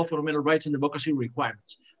rule of law, fundamental rights and democracy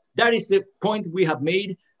requirements. That is the point we have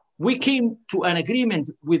made. We came to an agreement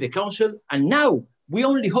with the Council, and now we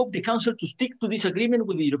only hope the Council to stick to this agreement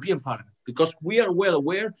with the European Parliament, because we are well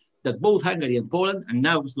aware that both Hungary and Poland, and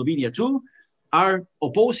now Slovenia too, are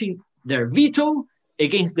opposing their veto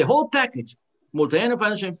against the whole package: multi-annual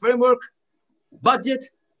financial framework, budget,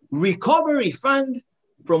 recovery fund,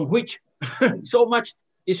 from which so much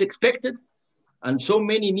is expected, and so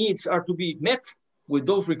many needs are to be met with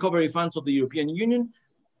those recovery funds of the European Union,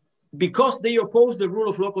 because they oppose the rule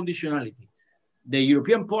of law conditionality. The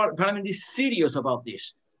European Parliament is serious about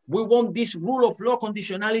this. We want this rule of law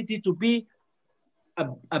conditionality to be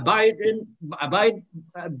abide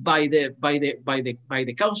by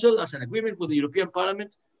the Council as an agreement with the European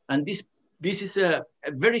Parliament, and this is a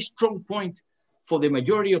very strong point for the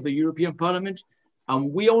majority of the European Parliament,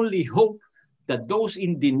 and we only hope that those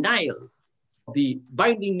in denial of the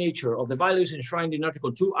binding nature of the values enshrined in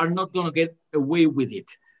Article 2 are not going to get away with it.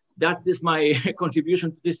 That is my contribution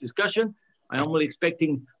to this discussion. I'm only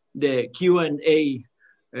expecting the Q&A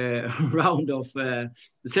round of the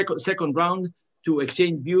second round to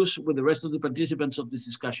exchange views with the rest of the participants of this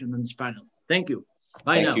discussion and this panel. Thank you.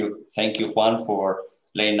 Bye now. Thank you, Juan, for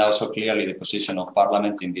laying out so clearly the position of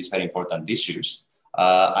Parliament in these very important issues.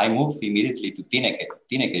 I move immediately to Tineke.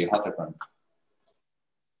 Tineke, you have the floor.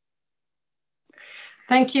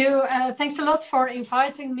 Thank you. Thanks a lot for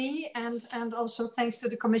inviting me, and also thanks to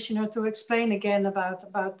the Commissioner to explain again about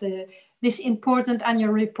this important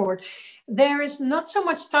annual report. There is not so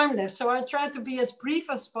much time left, so I try to be as brief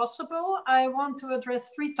as possible. I want to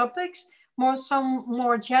address 3 topics, some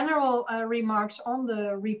more general remarks on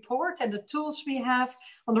the report and the tools we have,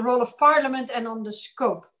 on the role of Parliament and on the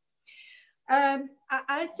scope.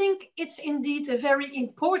 I think it's indeed a very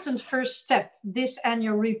important first step, this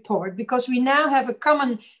annual report, because we now have a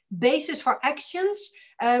common basis for actions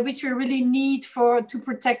which we really need to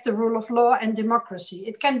protect the rule of law and democracy.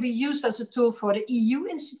 It can be used as a tool for the EU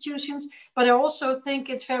institutions, but I also think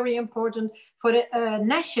it's very important for the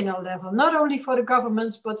national level, not only for the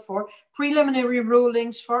governments, but for preliminary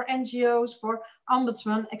rulings, for NGOs, for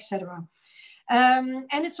ombudsman, etc.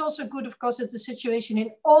 And it's also good, of course, that the situation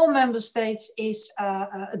in all member states is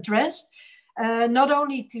addressed, not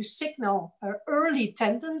only to signal early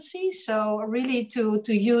tendencies, so really to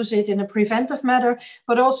use it in a preventive manner,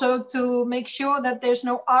 but also to make sure that there's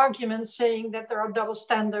no argument saying that there are double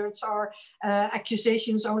standards or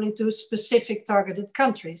accusations only to specific targeted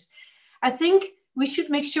countries. I think we should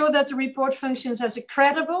make sure that the report functions as a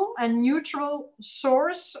credible and neutral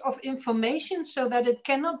source of information so that it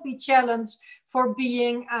cannot be challenged for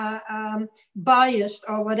being biased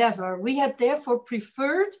or whatever. We had therefore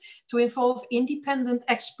preferred to involve independent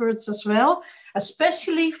experts as well,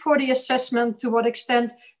 especially for the assessment to what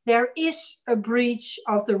extent there is a breach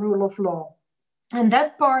of the rule of law. And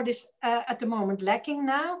that part is at the moment lacking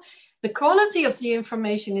now. The quality of the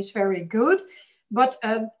information is very good, but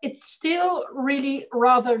it's still really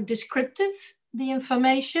rather descriptive, the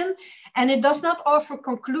information, and it does not offer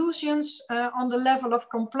conclusions on the level of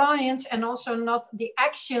compliance, and also not the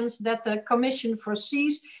actions that the Commission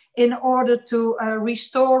foresees in order to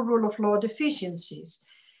restore rule of law deficiencies.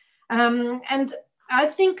 And I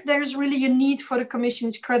think there's really a need for the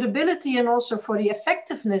Commission's credibility and also for the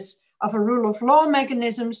effectiveness of a rule of law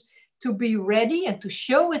mechanisms to be ready and to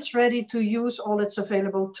show it's ready to use all its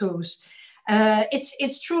available tools.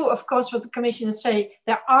 It's true, of course, what the Commission say.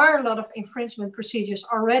 There are a lot of infringement procedures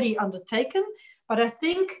already undertaken, but I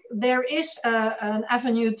think there is an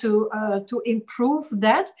avenue to improve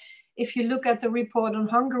that. If you look at the report on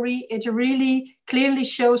Hungary, it really clearly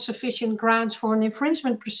shows sufficient grounds for an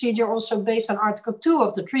infringement procedure also based on Article 2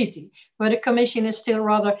 of the treaty, where the Commission is still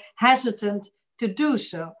rather hesitant to do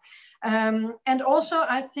so. And also,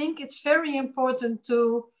 I think it's very important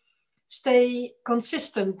to stay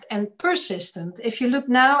consistent and persistent. If you look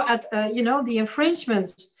now at the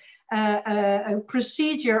infringements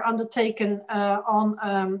procedure undertaken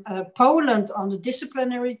on Poland, on the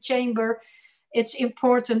disciplinary chamber, it's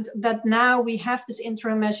important that now we have this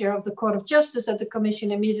interim measure of the Court of Justice, that the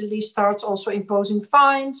Commission immediately starts also imposing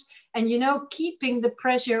fines and keeping the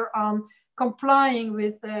pressure on complying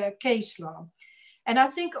with case law. And I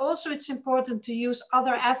think also it's important to use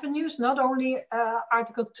other avenues, not only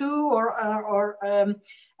Article 2 or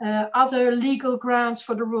other legal grounds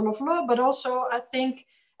for the rule of law, but also I think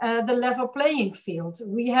the level playing field.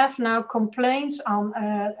 We have now complaints on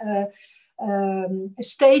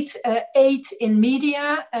state aid in media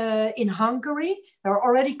in Hungary. There are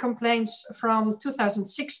already complaints from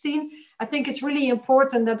 2016. I think it's really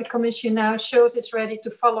important that the Commission now shows it's ready to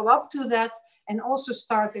follow up to that and also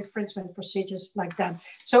start infringement procedures like that.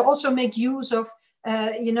 So also make use of,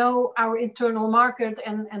 you know, our internal market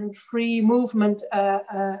and free movement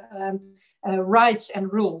rights and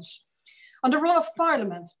rules. On the role of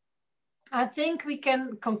Parliament, I think we can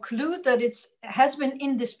conclude that it has been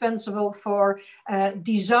indispensable for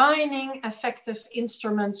designing effective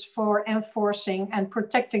instruments for enforcing and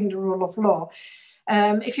protecting the rule of law.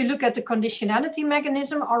 If you look at the conditionality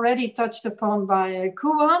mechanism already touched upon by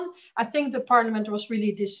Juan, I think the Parliament was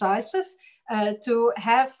really decisive to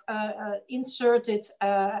have inserted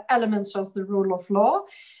elements of the rule of law.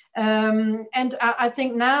 And I think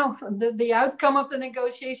now the outcome of the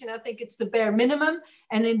negotiation, I think it's the bare minimum.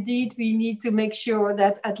 And indeed, we need to make sure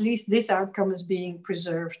that at least this outcome is being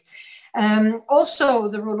preserved. Also,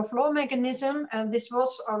 the rule of law mechanism, and this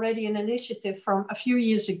was already an initiative from a few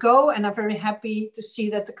years ago, and I'm very happy to see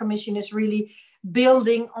that the Commission is really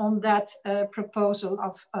building on that proposal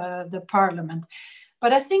of the Parliament.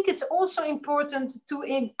 But I think it's also important to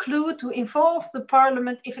involve the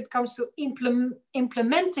Parliament if it comes to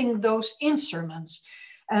implementing those instruments.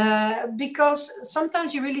 Because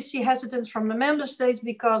sometimes you really see hesitance from the member states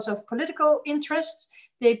because of political interests.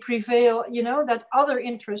 They prevail, you know, that other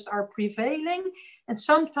interests are prevailing. And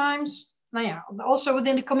sometimes, also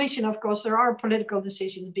within the Commission, of course, there are political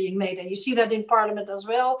decisions being made. And you see that in Parliament as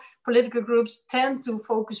well. Political groups tend to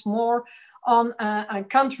focus more on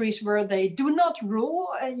countries where they do not rule,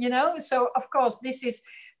 you know. So, of course, this is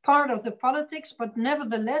part of the politics. But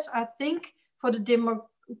nevertheless, I think for the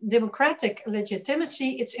democratic legitimacy,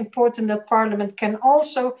 it's important that Parliament can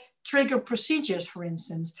also trigger procedures, for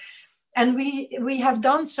instance. And we have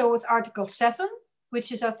done so with Article 7,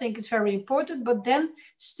 which is, I think, is very important. But then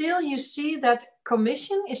still you see that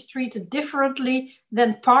Commission is treated differently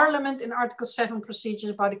than Parliament in Article 7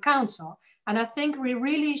 procedures by the Council. And I think we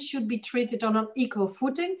really should be treated on an equal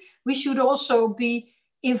footing. We should also be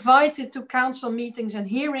invited to Council meetings and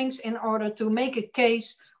hearings in order to make a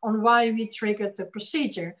case on why we triggered the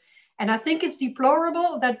procedure. And I think it's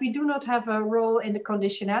deplorable that we do not have a role in the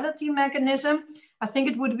conditionality mechanism. I think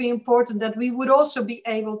it would be important that we would also be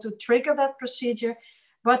able to trigger that procedure,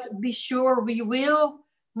 but be sure we will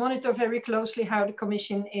monitor very closely how the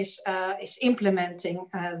Commission is implementing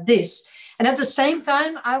this. And at the same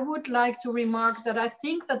time, I would like to remark that I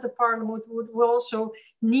think that the Parliament would also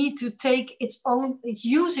need to take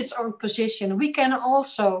use its own position. We can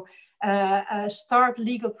also start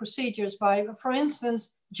legal procedures by, for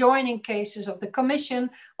instance, joining cases of the Commission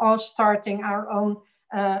or starting our own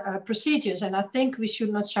procedures. And I think we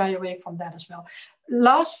should not shy away from that as well.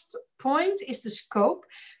 Last point is the scope.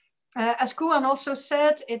 As Juan also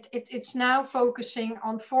said, it's now focusing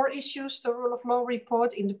on 4 issues: the rule of law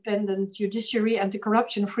report, independent judiciary,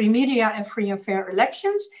 anti-corruption, free media, and free and fair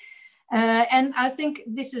elections. And I think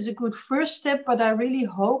this is a good first step, but I really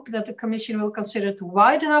hope that the Commission will consider to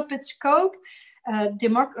widen up its scope,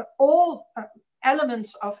 all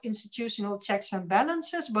elements of institutional checks and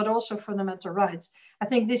balances, but also fundamental rights. I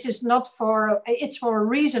think this is it's for a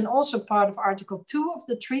reason also part of Article 2 of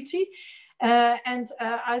the treaty.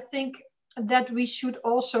 I think that we should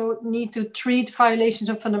also need to treat violations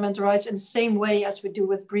of fundamental rights in the same way as we do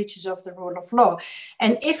with breaches of the rule of law.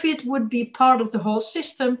 And if it would be part of the whole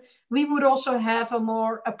system, we would also have a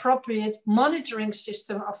more appropriate monitoring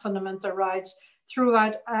system of fundamental rights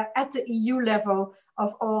throughout at the EU level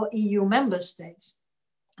of all EU member states,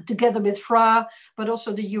 together with FRA, but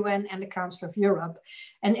also the UN and the Council of Europe.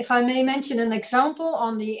 And if I may mention an example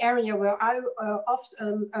on the area where I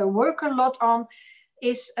often work a lot on,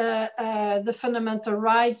 is the fundamental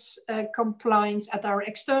rights compliance at our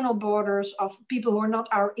external borders of people who are not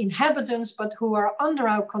our inhabitants, but who are under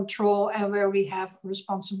our control and where we have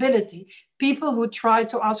responsibility. People who try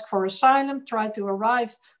to ask for asylum, try to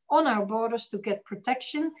arrive on our borders to get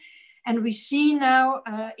protection. And we see now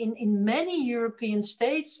in many European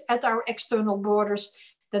states at our external borders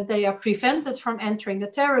that they are prevented from entering the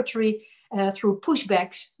territory through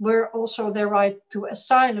pushbacks, where also their right to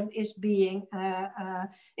asylum is being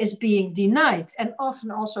denied, and often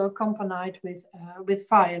also accompanied with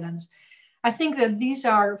violence. I think that these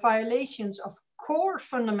are violations of core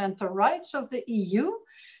fundamental rights of the EU.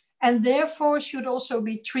 and therefore should also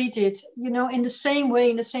be treated, in the same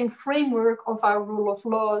way, in the same framework of our rule of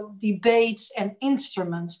law debates and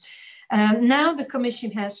instruments. Now the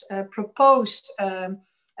Commission has proposed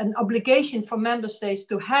an obligation for member states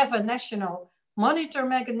to have a national monitor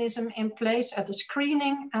mechanism in place at the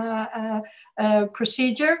screening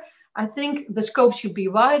procedure. I think the scope should be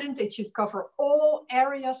widened. It should cover all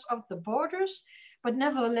areas of the borders, but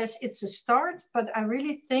nevertheless, it's a start. But I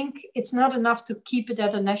really think it's not enough to keep it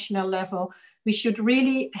at a national level. We should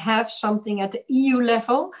really have something at the EU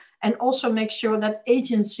level, and also make sure that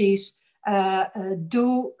agencies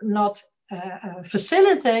do not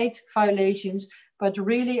facilitate violations, but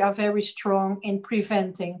really are very strong in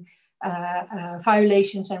preventing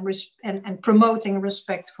violations and promoting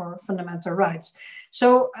respect for fundamental rights.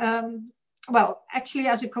 So, well, actually,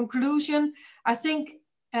 as a conclusion, I think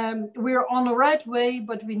we're on the right way,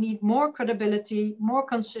 but we need more credibility, more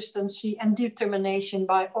consistency and determination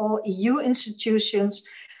by all EU institutions,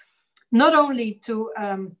 not only to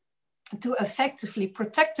effectively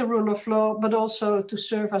protect the rule of law, but also to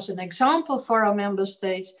serve as an example for our member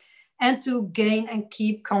states and to gain and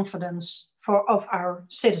keep confidence of our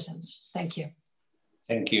citizens. Thank you.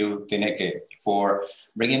 Thank you, Tineke, for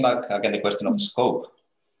bringing back again the question of scope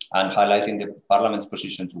and highlighting the Parliament's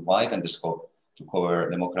position to widen the scope to cover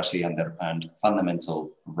democracy and fundamental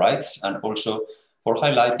rights, and also for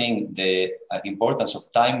highlighting the importance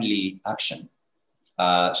of timely action.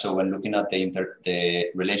 So when looking at the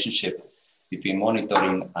relationship between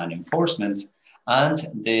monitoring and enforcement, and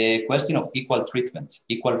the question of equal treatment,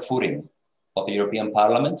 equal footing of the European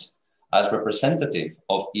Parliament as representative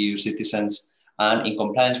of EU citizens and in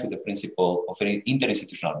compliance with the principle of an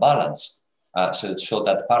interinstitutional balance, so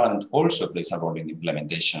that Parliament also plays a role in the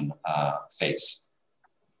implementation phase.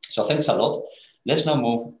 So thanks a lot. Let's now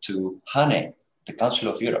move to Hanne, the Council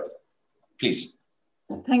of Europe. Please.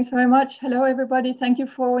 Thanks very much. Hello, everybody. Thank you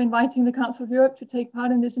for inviting the Council of Europe to take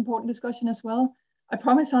part in this important discussion as well. I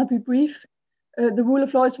promise I'll be brief. The rule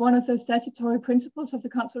of law is one of the statutory principles of the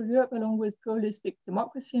Council of Europe, along with pluralistic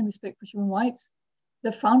democracy and respect for human rights.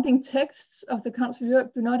 The founding texts of the Council of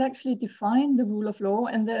Europe do not actually define the rule of law,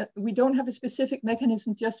 and we don't have a specific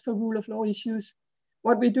mechanism just for rule of law issues.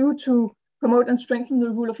 What we do to promote and strengthen the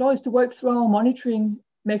rule of law is to work through our monitoring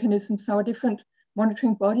mechanisms, our different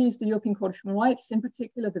monitoring bodies, the European Court of Human Rights, in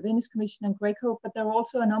particular the Venice Commission and Greco, but there are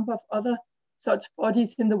also a number of other such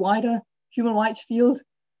bodies in the wider human rights field.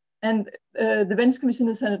 And the Venice Commission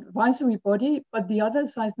is an advisory body, but the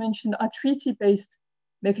others I've mentioned are treaty-based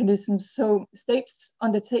mechanisms. So states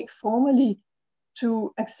undertake formally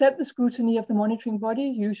to accept the scrutiny of the monitoring body,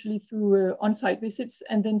 usually through on-site visits,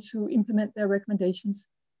 and then to implement their recommendations.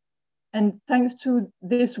 And thanks to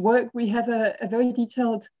this work, we have a very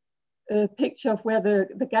detailed picture of where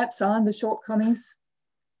the gaps are and the shortcomings.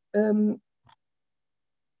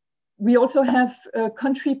 We also have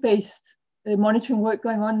country-based monitoring work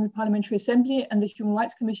going on in the Parliamentary Assembly and the Human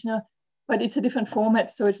Rights Commissioner, but it's a different format,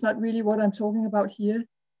 so it's not really what I'm talking about here.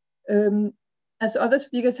 As other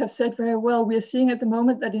speakers have said very well, we are seeing at the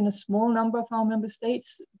moment that in a small number of our member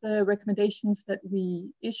states, the recommendations that we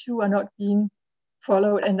issue are not being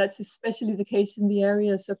followed, and that's especially the case in the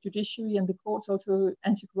areas of judiciary and the courts, also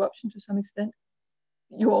anti-corruption to some extent.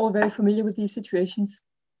 You're all very familiar with these situations.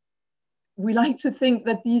 We like to think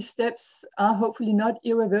that these steps are hopefully not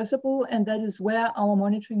irreversible, and that is where our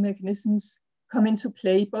monitoring mechanisms come into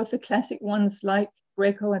play, both the classic ones like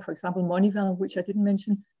Greco and, for example, Moneyval, which I didn't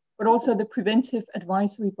mention, but also the preventive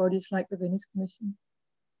advisory bodies like the Venice Commission.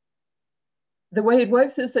 The way it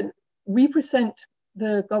works is that we present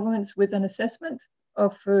the governments with an assessment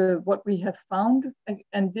of what we have found,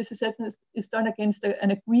 and this assessment is done against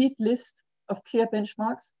an agreed list of clear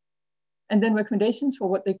benchmarks, and then recommendations for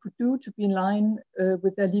what they could do to be in line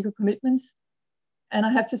with their legal commitments. And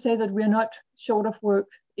I have to say that we are not short of work.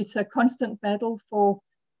 It's a constant battle for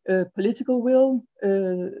political will,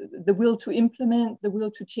 the will to implement, the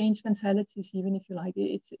will to change mentalities, even if you like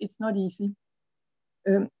it. It's not easy.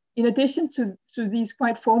 In addition to these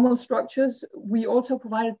quite formal structures, we also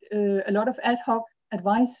provide a lot of ad hoc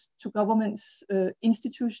advice to governments,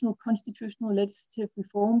 institutional, constitutional, legislative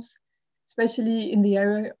reforms, especially in the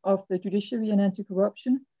area of the judiciary and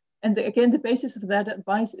anti-corruption. And again, the basis of that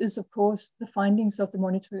advice is, of course, the findings of the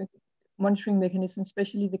monitoring mechanism,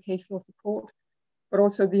 especially the case law of the court, but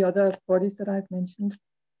also the other bodies that I've mentioned.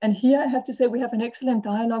 And here I have to say we have an excellent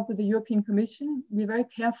dialogue with the European Commission. We're very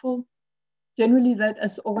careful generally that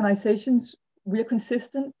as organizations, we are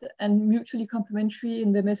consistent and mutually complementary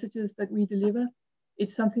in the messages that we deliver.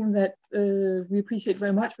 It's something that we appreciate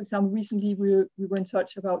very much. For example, recently we were in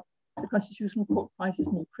touch about the Constitutional Court crisis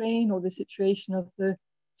in Ukraine, or the situation of the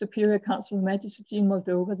Superior Council of Magistracy in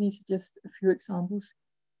Moldova. These are just a few examples.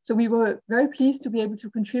 So we were very pleased to be able to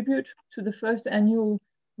contribute to the first annual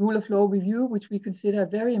Rule of Law review, which we consider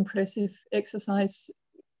a very impressive exercise,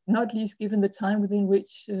 not least given the time within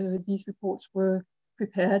which these reports were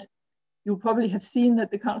prepared. You'll probably have seen that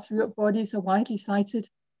the Council of Europe bodies are widely cited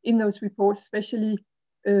in those reports, especially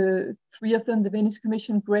 3 of them, the Venice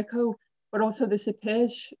Commission, Greco, but also the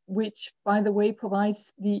CEPS, which, by the way,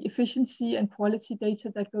 provides the efficiency and quality data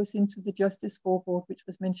that goes into the Justice Scoreboard, which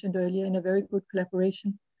was mentioned earlier, in a very good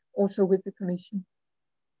collaboration also with the Commission.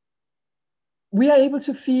 We are able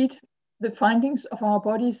to feed the findings of our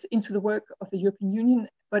bodies into the work of the European Union,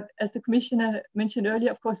 but as the Commissioner mentioned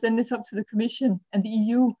earlier, of course, then it's up to the Commission and the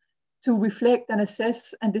EU to reflect and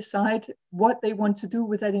assess and decide what they want to do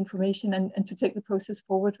with that information and to take the process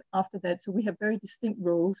forward after that. So we have very distinct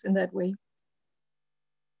roles in that way.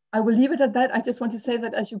 I will leave it at that. I just want to say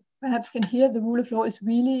that, as you perhaps can hear, the rule of law is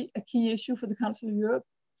really a key issue for the Council of Europe,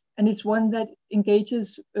 and it's one that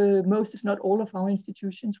engages most, if not all, of our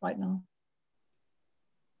institutions right now.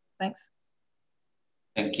 Thanks.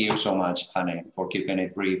 Thank you so much, Anne, for keeping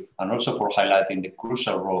it brief and also for highlighting the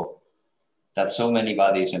crucial role that so many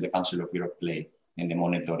bodies in the Council of Europe play in the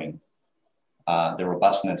monitoring, the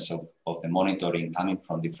robustness of the monitoring coming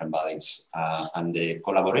from different bodies, and the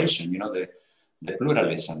collaboration, you know, the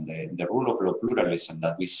pluralism, the rule of law pluralism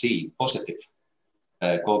that we see, positive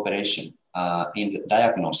cooperation in the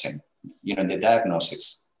diagnosing, you know, the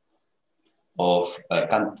diagnosis of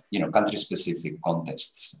country-specific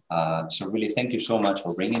contexts. So really, thank you so much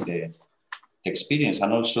for bringing the experience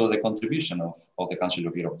and also the contribution of the Council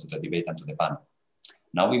of Europe to the debate and to the panel.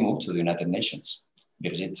 Now we move to the United Nations.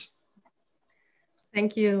 Birgit.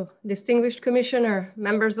 Thank you, distinguished Commissioner,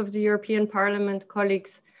 members of the European Parliament,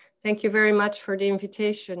 colleagues. Thank you very much for the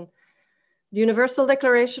invitation. The Universal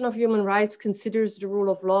Declaration of Human Rights considers the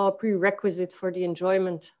rule of law a prerequisite for the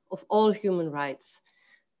enjoyment of all human rights.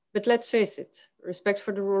 But let's face it, respect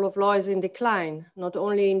for the rule of law is in decline, not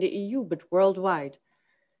only in the EU, but worldwide.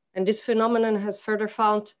 And this phenomenon has further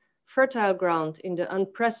found fertile ground in the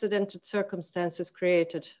unprecedented circumstances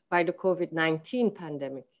created by the COVID-19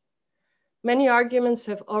 pandemic. Many arguments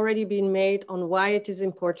have already been made on why it is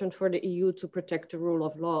important for the EU to protect the rule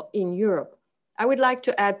of law in Europe. I would like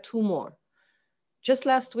to add 2 more. Just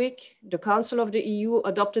last week, the Council of the EU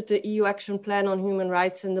adopted the EU Action Plan on Human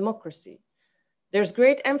Rights and Democracy. There's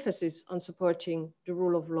great emphasis on supporting the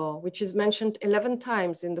rule of law, which is mentioned 11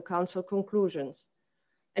 times in the Council conclusions.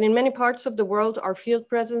 And in many parts of the world, our field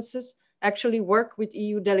presences actually work with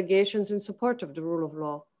EU delegations in support of the rule of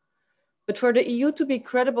law. But for the EU to be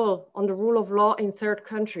credible on the rule of law in third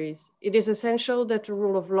countries, it is essential that the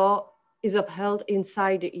rule of law is upheld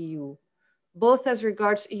inside the EU, both as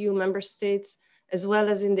regards EU member states, as well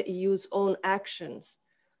as in the EU's own actions.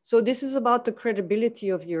 So this is about the credibility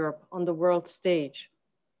of Europe on the world stage.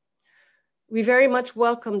 We very much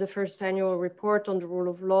welcome the first annual report on the rule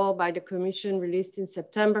of law by the Commission released in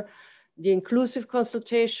September, the inclusive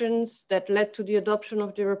consultations that led to the adoption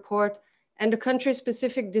of the report, and the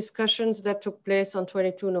country-specific discussions that took place on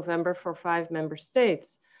 22 November for 5 member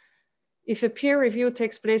states. If a peer review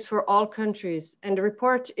takes place for all countries and the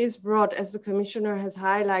report is brought, as the Commissioner has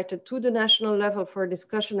highlighted, to the national level for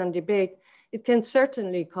discussion and debate, it can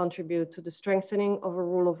certainly contribute to the strengthening of a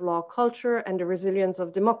rule of law culture and the resilience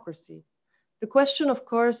of democracy. The question, of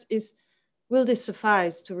course, is, will this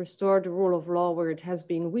suffice to restore the rule of law where it has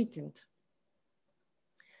been weakened?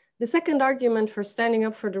 The second argument for standing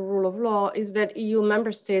up for the rule of law is that EU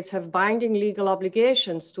member states have binding legal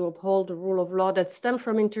obligations to uphold the rule of law that stem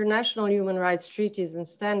from international human rights treaties and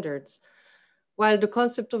standards. While the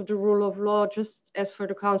concept of the rule of law, just as for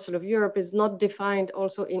the Council of Europe, is not defined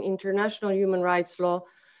also in international human rights law,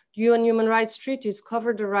 the UN human rights treaties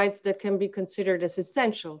cover the rights that can be considered as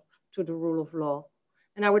essential to the rule of law.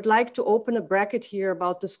 And I would like to open a bracket here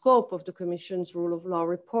about the scope of the Commission's rule of law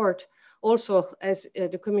report, also as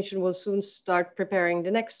the Commission will soon start preparing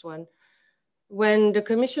the next one. When the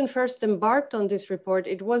Commission first embarked on this report,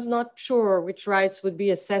 it was not sure which rights would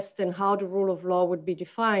be assessed and how the rule of law would be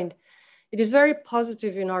defined. It is very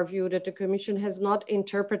positive in our view that the Commission has not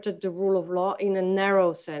interpreted the rule of law in a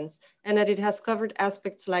narrow sense, and that it has covered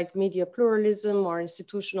aspects like media pluralism or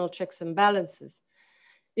institutional checks and balances.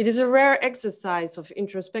 It is a rare exercise of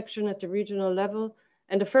introspection at the regional level,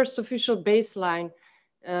 and the first official baseline,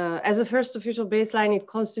 as a first official baseline, it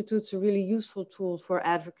constitutes a really useful tool for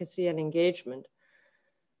advocacy and engagement.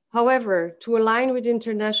 However, to align with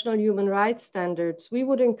international human rights standards, we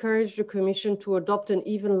would encourage the Commission to adopt an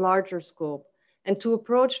even larger scope and to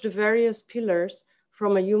approach the various pillars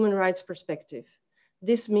from a human rights perspective.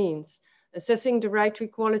 This means assessing the right to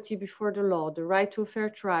equality before the law, the right to a fair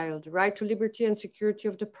trial, the right to liberty and security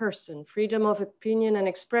of the person, freedom of opinion and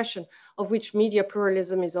expression, of which media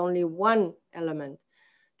pluralism is only one element,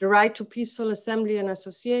 the right to peaceful assembly and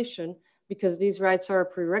association, because these rights are a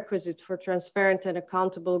prerequisite for transparent and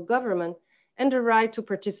accountable government, and the right to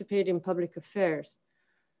participate in public affairs.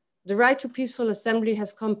 The right to peaceful assembly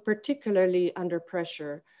has come particularly under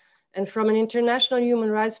pressure. And from an international human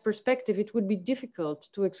rights perspective, it would be difficult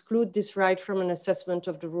to exclude this right from an assessment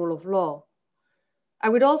of the rule of law. I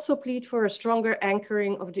would also plead for a stronger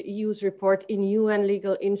anchoring of the EU's report in UN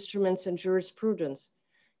legal instruments and jurisprudence.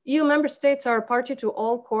 EU member states are a party to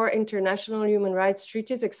all core international human rights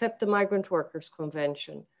treaties except the Migrant Workers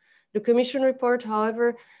Convention. The Commission report,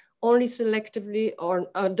 however, only selectively or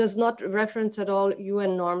does not reference at all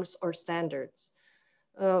UN norms or standards.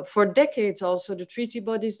 For decades also, the treaty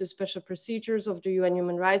bodies, the special procedures of the UN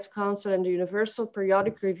Human Rights Council and the Universal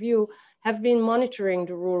Periodic Review have been monitoring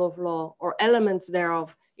the rule of law or elements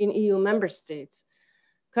thereof in EU member states.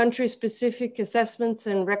 Country-specific assessments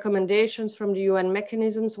and recommendations from the UN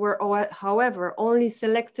mechanisms were, however, only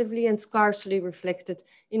selectively and scarcely reflected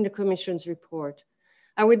in the Commission's report.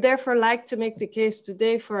 I would therefore like to make the case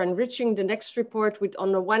today for enriching the next report with,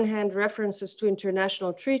 on the one hand, references to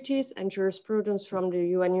international treaties and jurisprudence from the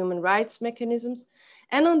UN human rights mechanisms,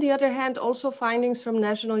 and on the other hand, also findings from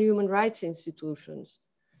national human rights institutions.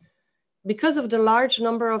 Because of the large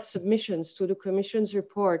number of submissions to the Commission's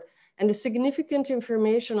report and the significant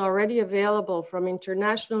information already available from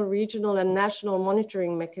international, regional, and national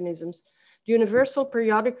monitoring mechanisms, the Universal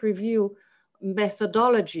Periodic Review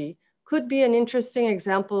methodology could be an interesting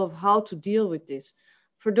example of how to deal with this.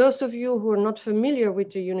 For those of you who are not familiar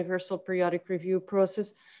with the Universal Periodic Review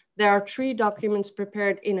process, there are 3 documents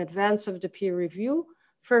prepared in advance of the peer review.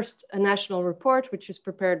 First, a national report, which is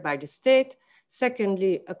prepared by the state.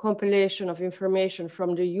 Secondly, a compilation of information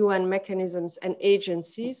from the UN mechanisms and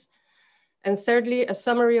agencies. And thirdly, a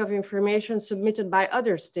summary of information submitted by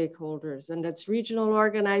other stakeholders, and that's regional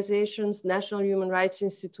organizations, national human rights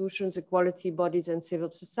institutions, equality bodies, and civil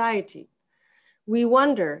society. We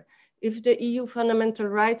wonder if the EU Fundamental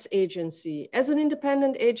Rights Agency, as an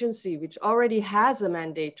independent agency which already has a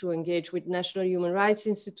mandate to engage with national human rights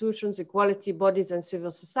institutions, equality bodies, and civil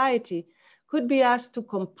society, could be asked to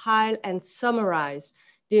compile and summarize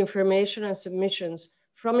the information and submissions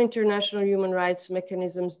from international human rights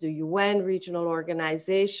mechanisms, the UN, regional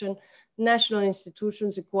organization, national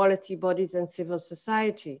institutions, equality bodies, and civil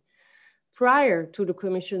society, prior to the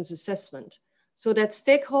Commission's assessment, so that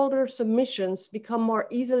stakeholder submissions become more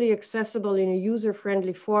easily accessible in a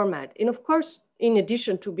user-friendly format, and of course, in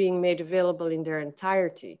addition to being made available in their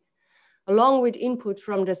entirety. Along with input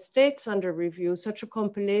from the states under review, such a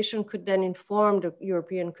compilation could then inform the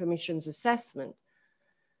European Commission's assessment.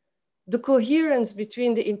 The coherence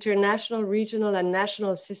between the international, regional, and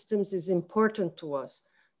national systems is important to us,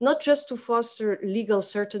 not just to foster legal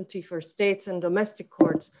certainty for states and domestic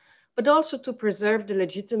courts, but also to preserve the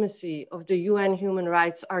legitimacy of the UN human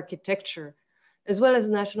rights architecture, as well as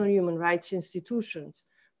national human rights institutions,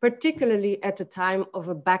 particularly at a time of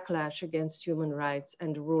a backlash against human rights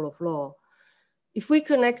and the rule of law. If we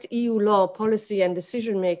connect EU law, policy, and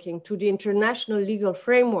decision-making to the international legal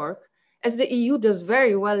framework, as the EU does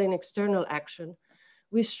very well in external action,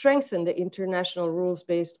 we strengthen the international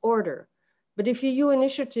rules-based order. But if EU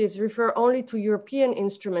initiatives refer only to European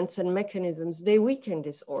instruments and mechanisms, they weaken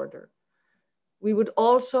this order. We would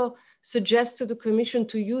also suggest to the Commission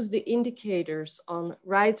to use the indicators on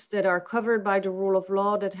rights that are covered by the rule of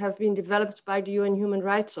law that have been developed by the UN Human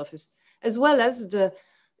Rights Office, as well as the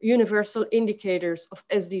universal indicators of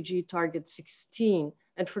SDG Target 16.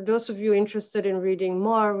 And for those of you interested in reading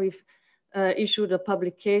more, we've issued a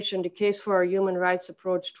publication, The Case for Our Human Rights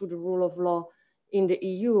Approach to the Rule of Law in the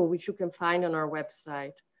EU, which you can find on our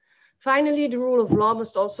website. Finally, the rule of law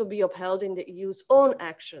must also be upheld in the EU's own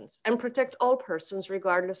actions and protect all persons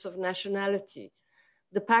regardless of nationality.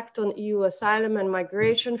 The Pact on EU Asylum and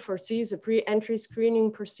Migration foresees a pre-entry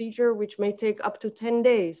screening procedure which may take up to 10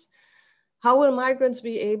 days. How will migrants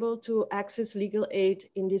be able to access legal aid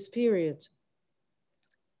in this period?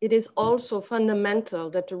 It is also fundamental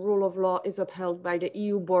that the rule of law is upheld by the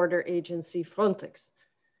EU border agency Frontex.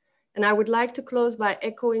 And I would like to close by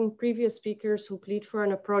echoing previous speakers who plead for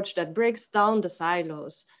an approach that breaks down the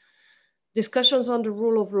silos. Discussions on the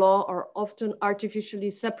rule of law are often artificially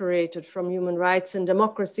separated from human rights and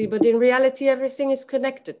democracy, but in reality, everything is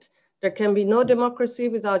connected. There can be no democracy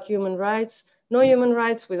without human rights, no human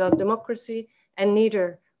rights without democracy, and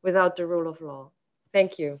neither without the rule of law.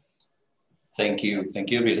 Thank you. Thank you,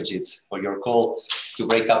 Birgit, for your call to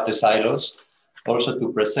break up the silos. also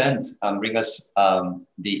to present and bring us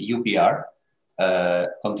the UPR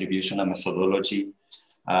contribution and methodology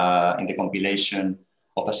in the compilation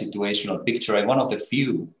of a situational picture. I'm one of the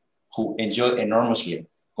few who enjoy enormously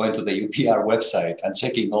going to the UPR website and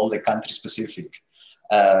checking all the country-specific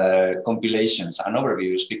compilations and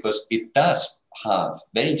overviews, because it does have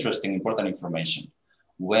very interesting, important information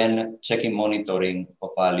when checking monitoring of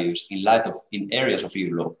values in light of in areas of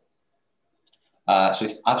EU law. So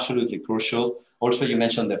it's absolutely crucial. Also, you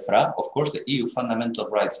mentioned the FRA, of course, the EU Fundamental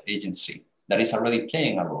Rights Agency, that is already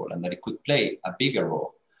playing a role, and that it could play a bigger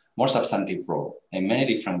role, more substantive role in many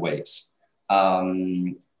different ways,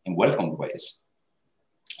 in welcome ways.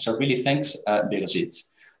 So really thanks, Birgit.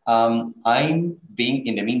 I'm being,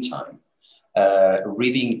 in the meantime,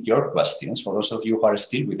 reading your questions for those of you who are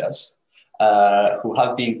still with us, who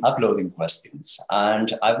have been uploading questions.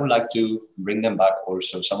 And I would like to bring them back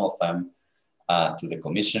also, some of them, to the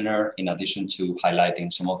Commissioner, in addition to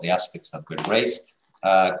highlighting some of the aspects that were raised.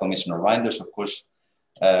 Commissioner Reynders, of course,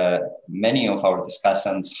 many of our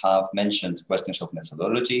discussants have mentioned questions of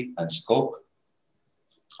methodology and scope.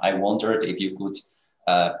 I wondered if you could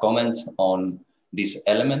comment on these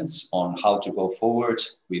elements, on how to go forward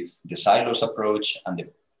with the silos approach and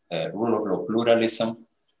the rule of law pluralism,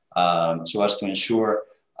 so as to ensure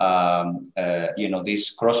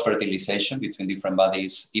this cross-fertilization between different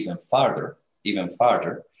bodies even farther.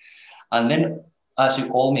 And then, as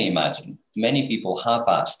you all may imagine, many people have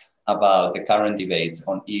asked about the current debate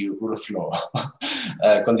on EU rule of law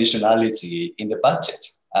conditionality in the budget.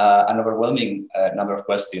 An overwhelming number of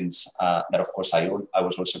questions that, of course, I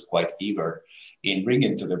was also quite eager in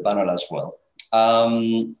bringing to the panel as well.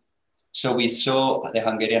 So we saw the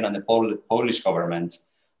Hungarian and the Polish government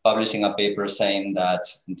publishing a paper saying that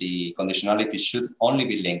the conditionality should only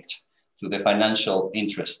be linked to the financial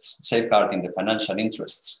interests, safeguarding the financial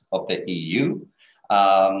interests of the EU.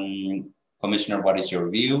 Commissioner, what is your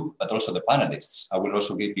view? But also the panelists. I will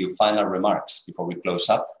also give you final remarks before we close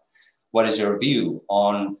up. What is your view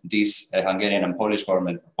on this Hungarian and Polish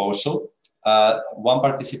government proposal? One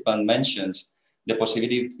participant mentions the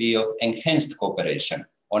possibility of enhanced cooperation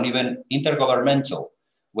on even intergovernmental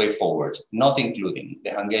way forward, not including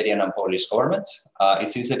the Hungarian and Polish governments. It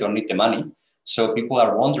seems they don't need the money. So people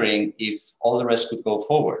are wondering if all the rest could go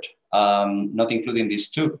forward, not including these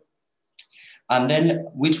two. And then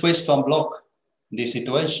which ways to unblock this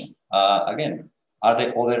situation? Again, are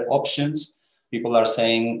there other options? People are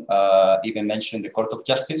saying, even mentioning the Court of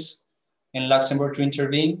Justice in Luxembourg to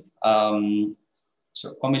intervene.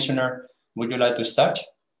 So Commissioner, would you like to start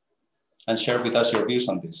and share with us your views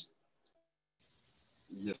on this?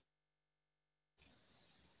 Yes.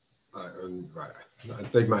 I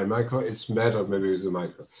take my micro. It's better maybe with the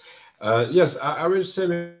micro. Yes, I will say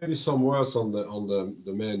maybe some words on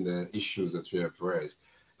the main issues that we have raised.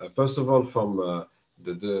 First of all, from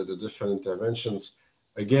the different interventions.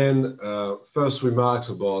 Again, first remarks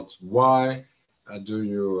about why do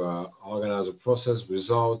you organize a process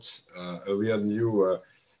without a real new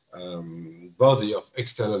body of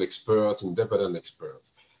external experts, independent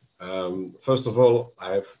experts. First of all,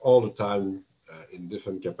 I have all the time in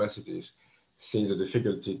different capacities seen the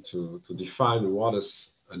difficulty to define what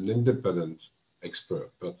is an independent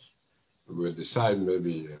expert, but we'll decide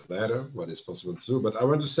maybe later what is possible to do. But I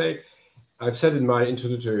want to say, I've said in my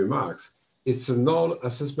introductory remarks, it's a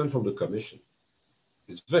non-assessment from the Commission.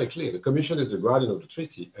 It's very clear. The Commission is the guardian of the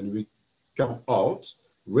treaty, and we come out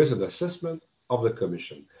with an assessment of the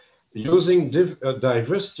Commission. Using a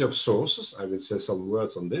diversity of sources, I will say some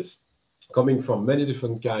words on this, coming from many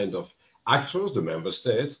different kinds of actors, the member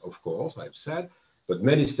states, of course, I've said, but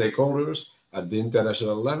many stakeholders at the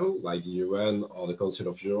international level, like the UN or the Council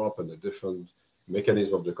of Europe and the different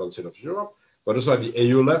mechanisms of the Council of Europe, but also at the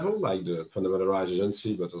EU level, like the Fundamental Rights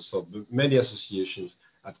Agency, but also many associations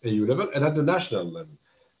at EU level and at the national level.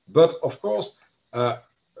 But of course,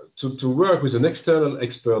 to work with an external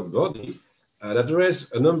expert body, that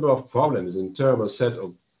raises a number of problems in terms of set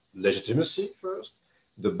of legitimacy first,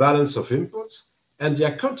 the balance of inputs, and the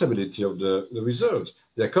accountability of the results.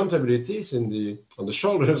 The accountability is on the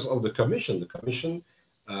shoulders of the Commission. The Commission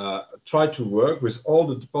tried to work with all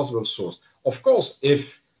the possible sources. Of course,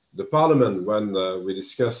 if the Parliament, when we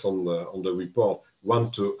discuss on the report,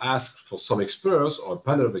 want to ask for some experts or a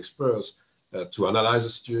panel of experts to analyze the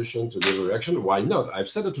situation, to give a reaction, why not? I've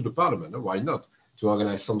said it to the Parliament, why not? To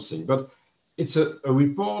organize something. But it's a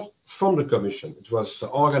report from the Commission. It was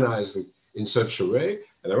organized in such a way.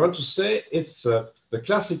 And I want to say it's the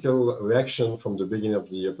classical reaction from the beginning of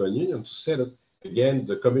the European Union to say that, again,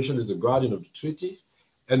 the Commission is the guardian of the treaties,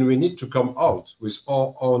 and we need to come out with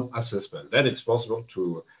our own assessment. Then it's possible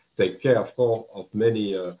to take care, of course, of many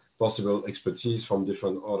possible expertise from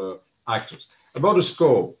different other actors. About the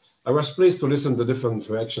scope, I was pleased to listen to different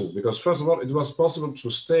reactions because, first of all, it was possible to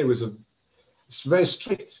stay with a very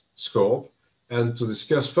strict scope and to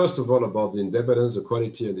discuss, first of all, about the independence, the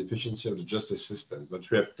quality and efficiency of the justice system. But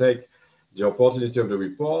we have taken the opportunity of the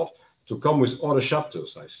report to come with other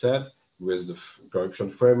chapters, I said, with the corruption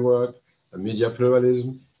framework, media pluralism,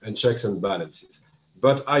 and checks and balances.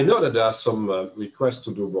 But I know that there are some requests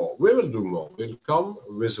to do more. We will do more. We'll come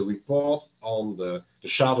with a report on the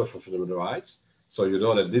Charter for Fundamental Rights. So you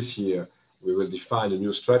know that this year we will define a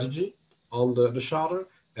new strategy on the Charter.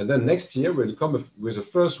 And then next year we'll come with a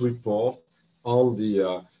first report on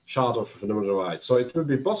the Charter for Fundamental Rights. So it will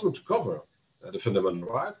be possible to cover the fundamental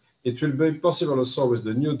rights. It will be possible also with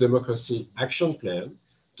the new Democracy Action Plan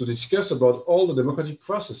to discuss about all the democratic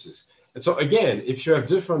processes. And so again, if you have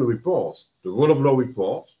different reports, the rule of law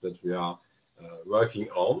report that we are working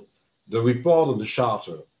on, the report on the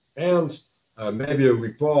Charter, and maybe a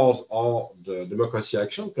report on the Democracy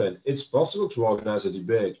Action Plan, it's possible to organize a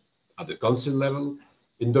debate at the Council level,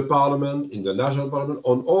 in the Parliament, in the National Parliament,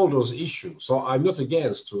 on all those issues. So I'm not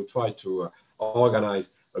against to try to organize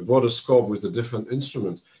a broader scope with the different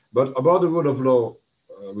instruments. But about the rule of law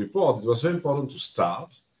report, it was very important to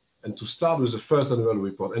start with the first annual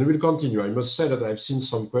report. And we'll continue. I must say that I've seen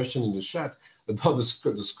some questions in the chat about the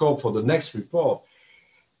scope for the next report.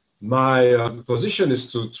 My position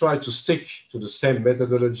is to try to stick to the same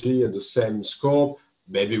methodology and the same scope,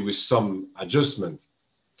 maybe with some adjustment,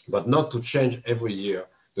 but not to change every year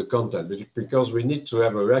the content, because we need to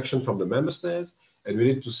have a reaction from the member states, and we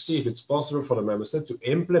need to see if it's possible for the member states to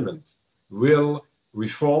implement real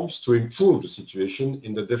reforms to improve the situation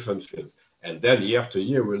in the different fields. And then year after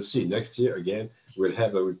year, we'll see. Next year, again, we'll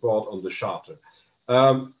have a report on the Charter.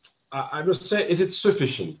 I must say, is it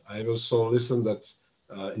sufficient? I also listened that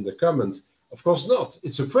in the comments. Of course not.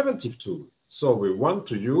 It's a preventive tool. So we want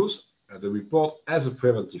to use the report as a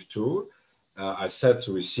preventive tool. I said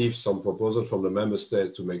to receive some proposals from the member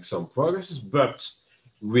state to make some progresses, but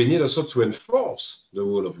we need also to enforce the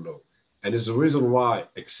rule of law. And it's the reason why,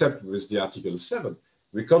 except with the Article 7,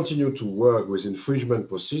 we continue to work with infringement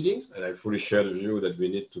proceedings. And I fully share the view that we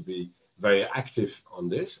need to be very active on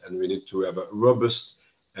this, and we need to have a robust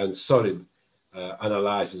and solid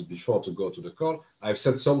analysis before to go to the court. I've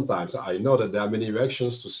said sometimes, I know that there are many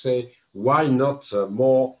reactions to say, why not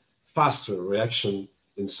more faster reaction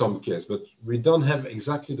in some cases, but we don't have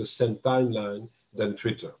exactly the same timeline than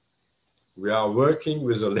Twitter. We are working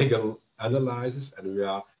with a legal analysis, and we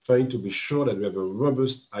are trying to be sure that we have a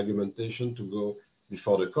robust argumentation to go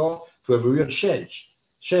before the court, to have a real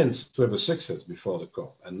chance to have a success before the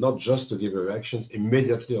court, and not just to give a reaction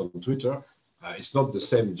immediately on Twitter. It's not the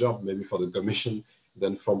same job maybe for the Commission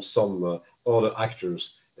than from some other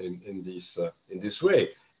actors in this way.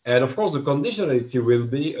 And of course, the conditionality will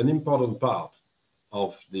be an important part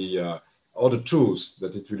of the other tools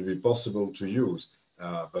that it will be possible to use.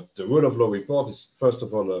 But the rule of law report is, first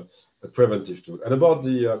of all, a preventive tool. And about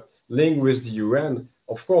the link with the UN,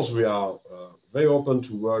 of course, we are very open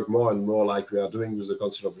to work more and more like we are doing with the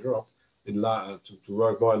Council of Europe, to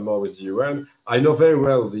work more and more with the UN. I know very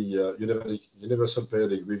well the Universal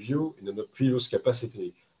Periodic Review. In the previous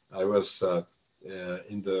capacity, I was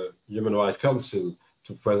in the Human Rights Council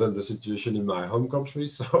to present the situation in my home country.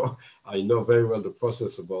 So I know very well the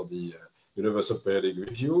process about the Universal Periodic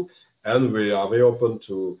Review. And we are very open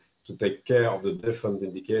to take care of the different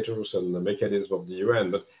indicators and the mechanism of the UN.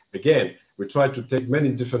 But again, we try to take many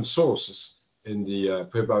different sources in the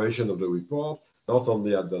preparation of the report, not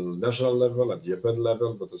only at the national level, at the European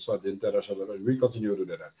level, but also at the international level. We continue to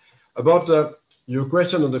do that. About your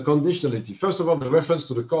question on the conditionality, first of all, the reference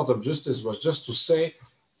to the Court of Justice was just to say,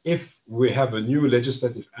 if we have a new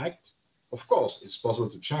legislative act, of course, it's possible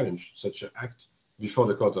to challenge such an act before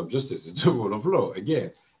the Court of Justice. It's the rule of law,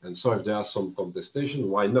 again. And so if there are some contestation,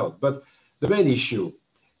 why not? But the main issue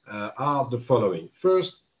are the following.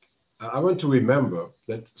 First, I want to remember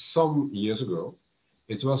that some years ago,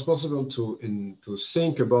 it was possible to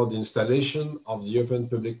think about the installation of the European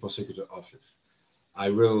Public Prosecutor Office. I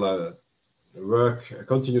will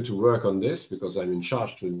continue to work on this because I'm in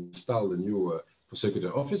charge to install the new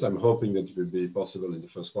Prosecutor Office. I'm hoping that it will be possible in the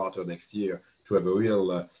first quarter next year to have a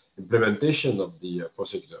real implementation of the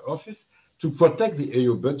Prosecutor Office to protect the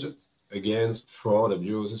EU budget against fraud,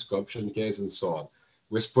 abuses, corruption cases, and so on,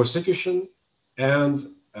 with prosecution and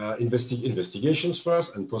investigations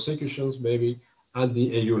first and prosecutions maybe at the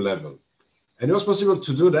EU level. And it was possible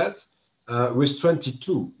to do that with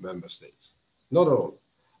 22 member states, not all.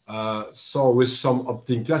 So with some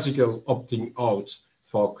classical opting out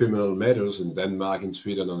for criminal matters in Denmark, in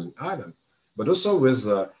Sweden, and in Ireland, but also with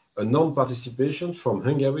a non-participation from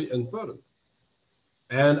Hungary and Poland.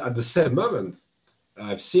 And at the same moment,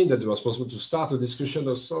 I've seen that it was possible to start a discussion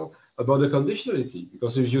also about the conditionality,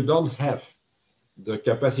 because if you don't have the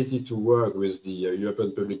capacity to work with the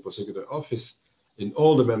European Public Prosecutor Office in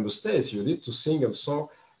all the member states, you need to think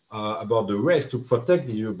also about the ways to protect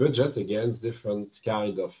the EU budget against different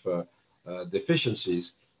kind of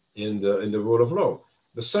deficiencies in the rule of law.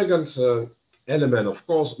 The second element, of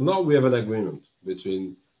course, now we have an agreement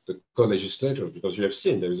between the co-legislators, because you have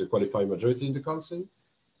seen there is a qualified majority in the Council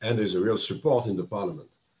and there is a real support in the Parliament.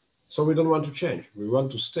 So we don't want to change. We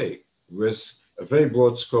want to stay with a very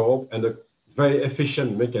broad scope and a very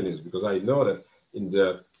efficient mechanism, because I know that in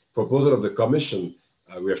the proposal of the Commission,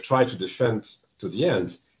 we have tried to defend to the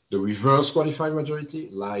end the reverse qualified majority,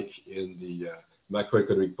 like in the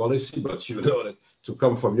macroeconomic policy, but you know that to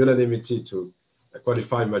come from unanimity to a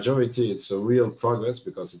qualified majority, it's a real progress,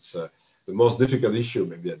 because it's the most difficult issue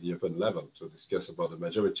maybe at the European level to discuss about the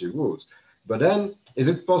majority rules. But then, is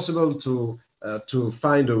it possible to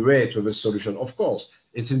find a way to the solution? Of course,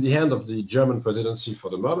 it's in the hand of the German presidency for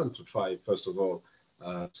the moment to try, first of all,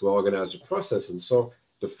 to organize the process. And so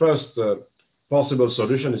the first possible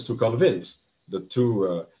solution is to convince the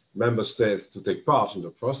two member states to take part in the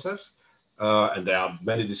process. And there are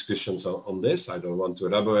many discussions on this. I don't want to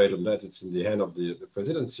elaborate on that. It's in the hand of the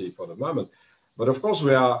presidency for the moment. But of course,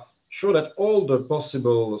 we are sure that all the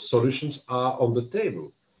possible solutions are on the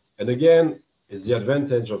table. And again, it's the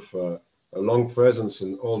advantage of a long presence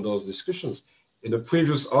in all those discussions. In the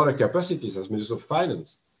previous other capacities as Minister of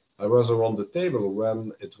Finance, I was around the table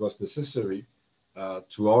when it was necessary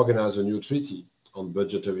to organize a new treaty on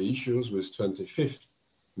budgetary issues with 25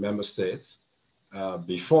 member states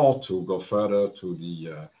before to go further to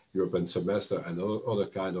the European semester and other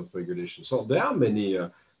kind of regulations. So there are many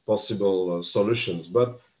possible solutions,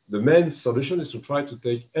 but the main solution is to try to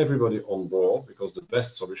take everybody on board, because the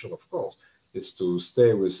best solution, of course, is to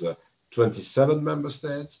stay with 27 member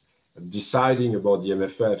states, deciding about the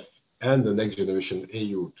MFF and the next generation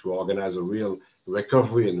EU to organize a real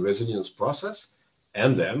recovery and resilience process,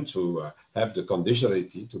 and then to have the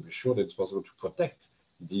conditionality to be sure that it's possible to protect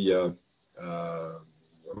the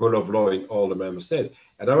rule of law in all the member states.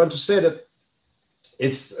 And I want to say that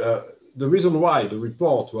it's the reason why the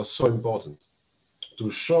report was so important, to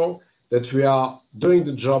show that we are doing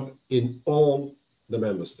the job in all the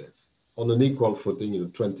member states on an equal footing in the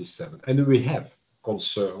 27. And we have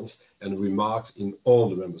concerns and remarks in all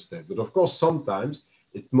the member states. But of course, sometimes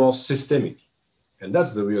it's more systemic. And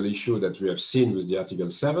that's the real issue that we have seen with the Article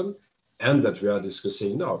 7 and that we are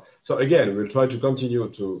discussing now. So again, we'll try to continue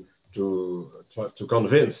to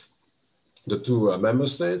convince the two member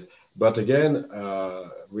states. But again,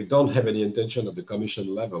 we don't have any intention at the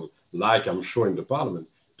Commission level, like I'm sure in the Parliament,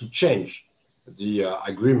 to change the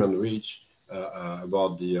agreement reached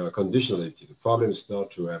about the conditionality. The problem is now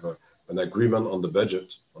to have an agreement on the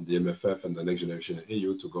budget, on the MFF and the next generation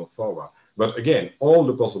EU to go forward. But again, all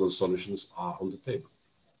the possible solutions are on the table.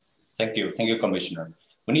 Thank you, Commissioner.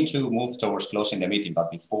 We need to move towards closing the meeting, but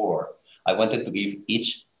before, I wanted to give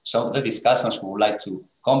each some of the discussants who would like to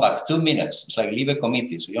come back 2 minutes. It's like LIBE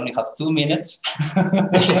committee, so you only have 2 minutes. And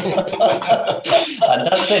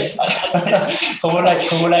that's it. Who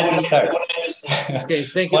would like to start? Okay,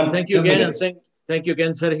 thank you again, and thank you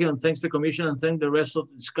again, Sergio, and thanks to the Commission, and thank the rest of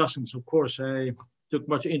the discussants. Of course, I took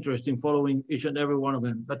much interest in following each and every one of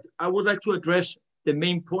them. But I would like to address the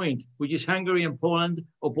main point, which is Hungary and Poland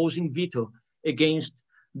opposing veto against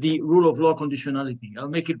the rule of law conditionality. I'll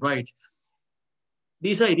make it right.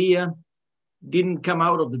 This idea didn't come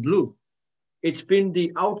out of the blue. It's been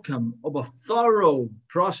the outcome of a thorough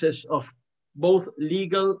process of both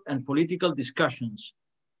legal and political discussions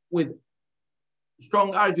with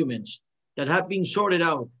strong arguments that have been sorted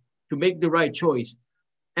out to make the right choice.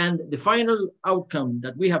 And the final outcome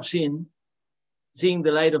that we have seen, seeing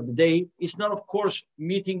the light of the day, is not, of course,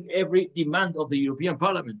 meeting every demand of the European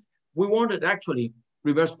Parliament. We wanted actually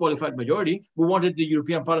reverse qualified majority. We wanted the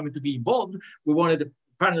European Parliament to be involved. We wanted a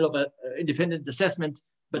panel of independent assessment.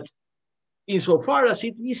 But insofar as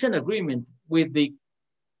it is an agreement with the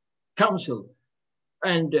Council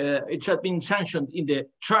and it has been sanctioned in the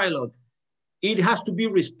trilogue, it has to be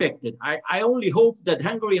respected. I only hope that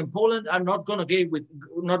Hungary and Poland are not going to get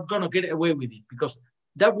away with it, because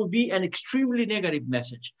that would be an extremely negative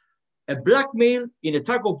message. A blackmail in a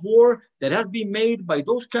tug of war that has been made by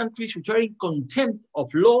those countries which are in contempt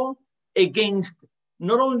of law against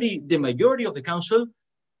not only the majority of the Council,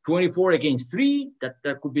 24 against 3,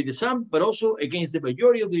 that could be the sum, but also against the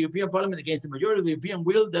majority of the European Parliament, against the majority of the European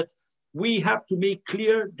will that we have to make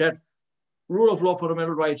clear that rule of law,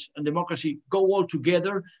 fundamental rights, and democracy go all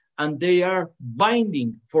together, and they are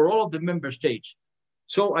binding for all of the member states.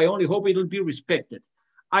 So I only hope it will be respected.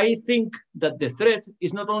 I think that the threat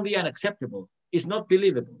is not only unacceptable, it's not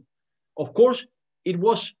believable. Of course, it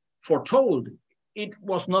was foretold. It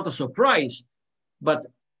was not a surprise, but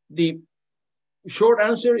the short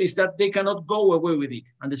answer is that they cannot go away with it.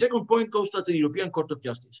 And the second point goes to the European Court of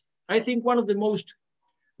Justice. I think one of the most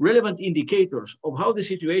relevant indicators of how the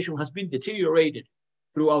situation has been deteriorated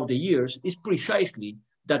throughout the years is precisely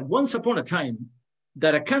that once upon a time,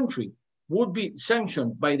 that a country would be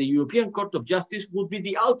sanctioned by the European Court of Justice would be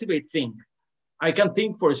the ultimate thing. I can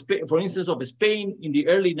think, for instance, of Spain in the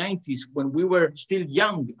early 90s, when we were still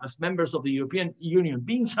young as members of the European Union,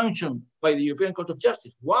 being sanctioned by the European Court of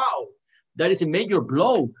Justice. Wow, that is a major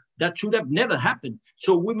blow. That should have never happened.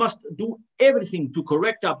 So we must do everything to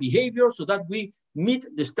correct our behavior so that we meet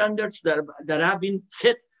the standards that have been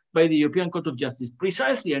set by the European Court of Justice.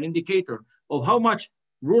 Precisely an indicator of how much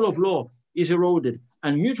rule of law is eroded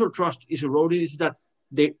and mutual trust is eroded is that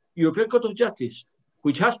the European Court of Justice,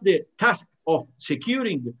 which has the task of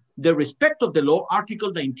securing the respect of the law,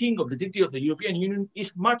 Article 19 of the Treaty of the European Union,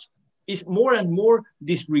 is more and more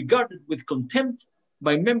disregarded with contempt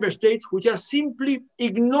by member states, which are simply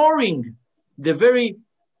ignoring the very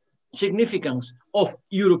significance of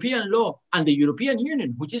European law and the European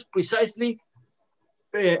Union, which is precisely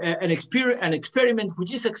an experiment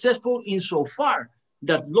which is successful insofar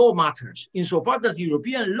that law matters, insofar that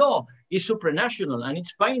European law is supranational and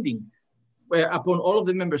it's binding upon all of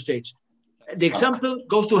the member states. The example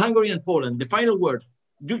goes to Hungary and Poland. The final word.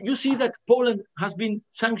 Do you see that Poland has been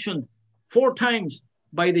sanctioned 4 times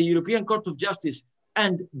by the European Court of Justice,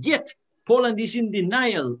 and yet Poland is in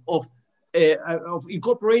denial of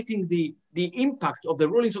incorporating the impact of the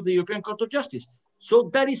rulings of the European Court of Justice? So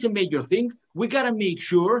that is a major thing. We gotta make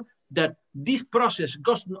sure that this process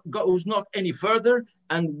goes not any further,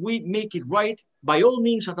 and we make it right by all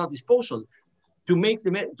means at our disposal to make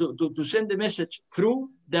to send the message through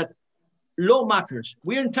that law matters.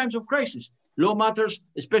 We are in times of crisis. Law matters,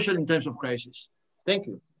 especially in times of crisis. Thank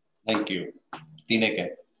you. Thank you. Tineke.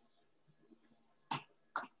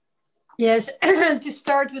 Yes, to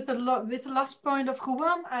start with the last point of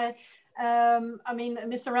Juan, I mean,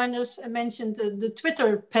 Mr. Reynders mentioned the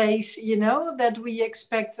Twitter pace, you know, that we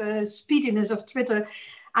expect speediness of Twitter.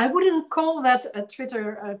 I wouldn't call that a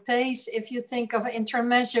Twitter pace if you think of an interim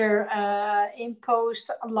measure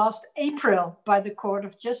imposed last April by the Court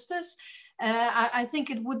of Justice. I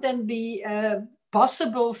think it would then be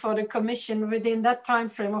possible for the Commission within that time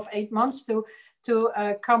frame of 8 months to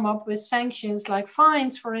come up with sanctions like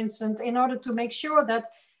fines, for instance, in order to make sure that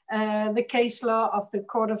the case law of the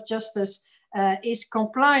Court of Justice is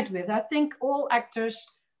complied with. I think all actors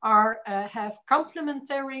have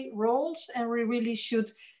complementary roles, and we really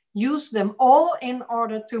should use them all in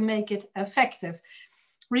order to make it effective.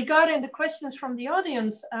 Regarding the questions from the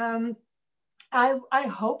audience, I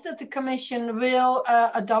hope that the Commission will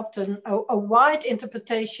adopt a wide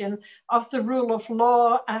interpretation of the rule of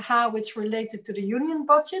law and how it's related to the Union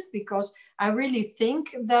budget, because I really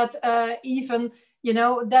think that even, you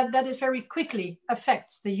know, that is very quickly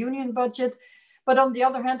affects the Union budget. But on the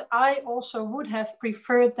other hand, I also would have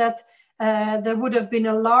preferred that there would have been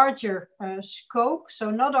a larger scope. So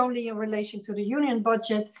not only in relation to the Union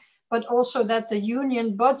budget, but also that the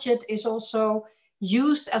Union budget is also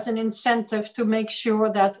used as an incentive to make sure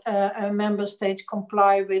that member states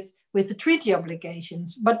comply with the treaty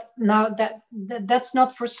obligations. But now that's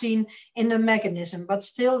not foreseen in the mechanism, but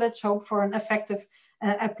still let's hope for an effective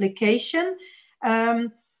application.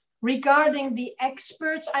 Regarding the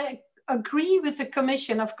experts, I agree with the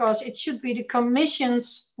Commission. Of course, it should be the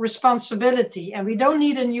Commission's responsibility, and we don't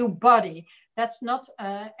need a new body. That's not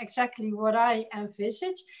exactly what I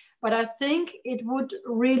envisage, but I think it would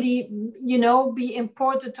really, you know, be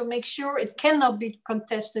important to make sure it cannot be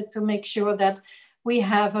contested, to make sure that we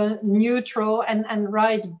have a neutral and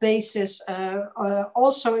right basis.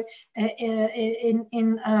 Also,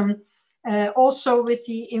 also with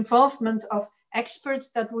the involvement of experts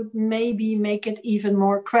that would maybe make it even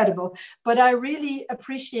more credible. But I really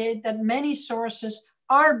appreciate that many sources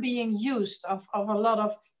are being used of a lot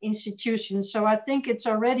of institutions. So I think it's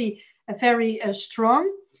already a very strong.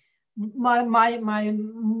 My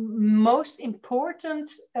most important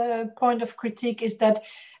point of critique is that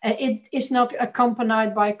it is not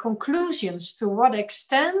accompanied by conclusions. To what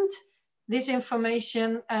extent this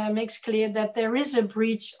information makes clear that there is a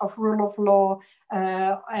breach of rule of law.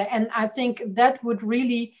 And I think that would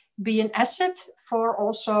really be an asset for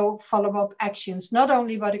also follow-up actions, not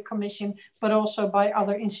only by the Commission, but also by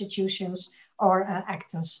other institutions or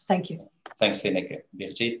actors. Thank you. Thanks, Tineke.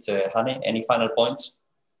 Birgit, Hanne, any final points?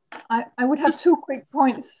 I would have 2 quick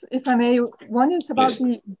points, if I may. One is about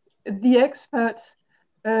the experts.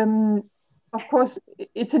 Of course,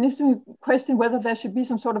 it's an interesting question whether there should be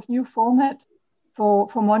some sort of new format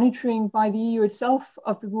for monitoring by the EU itself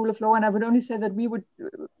of the rule of law. And I would only say that we would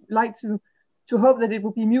like to hope that it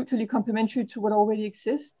would be mutually complementary to what already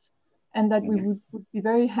exists, and that we would be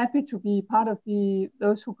very happy to be part of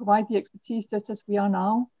those who provide the expertise, just as we are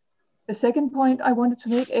now. The second point I wanted to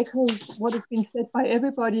make echoes what has been said by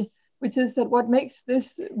everybody, which is that what makes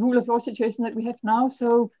this rule of law situation that we have now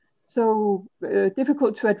so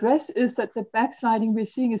difficult to address is that the backsliding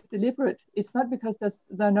we're seeing is deliberate. It's not because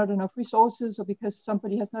there are not enough resources or because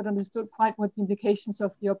somebody has not understood quite what the implications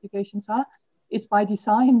of the obligations are. It's by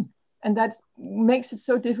design. And that makes it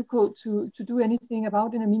so difficult to do anything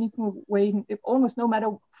about in a meaningful way, almost no matter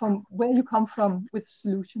from where you come from with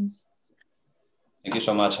solutions. Thank you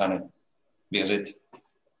so much, Hanne. Birgit.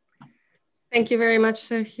 Thank you very much,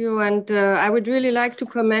 Sergio. And I would really like to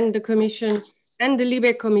commend the Commission and the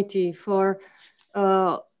LIBE committee for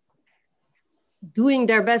doing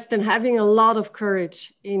their best and having a lot of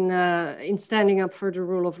courage in standing up for the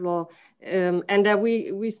rule of law, and that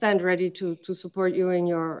we stand ready to support you in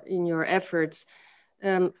your efforts.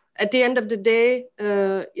 At the end of the day,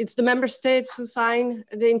 it's the member states who sign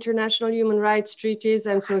the international human rights treaties,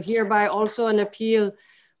 and so hereby also an appeal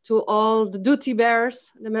to all the duty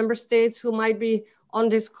bearers, the member states who might be on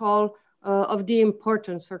this call, of the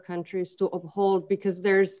importance for countries to uphold, because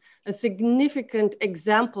there's a significant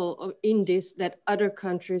example in this that other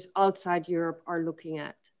countries outside Europe are looking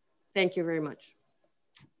at. Thank you very much.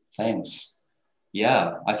 Thanks.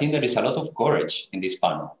 Yeah, I think there is a lot of courage in this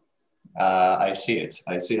panel. I see it.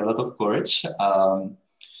 I see a lot of courage.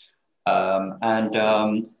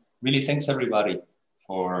 Really thanks everybody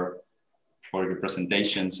for your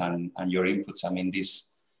presentations and your inputs. I mean, this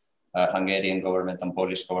Hungarian government and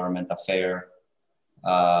Polish government affair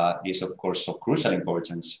is of course of crucial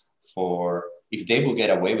importance for, if they will get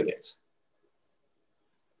away with it,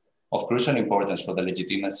 of crucial importance for the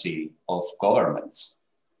legitimacy of governments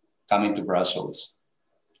coming to Brussels.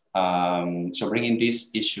 So bringing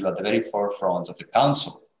this issue at the very forefront of the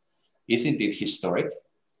Council is indeed historic,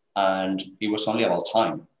 and it was only about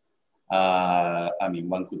time. I mean,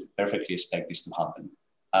 one could perfectly expect this to happen,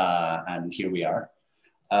 and here we are.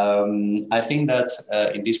 I think that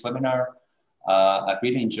in this webinar, I've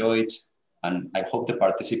really enjoyed, and I hope the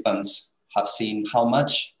participants have seen how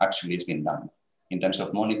much actually has been done in terms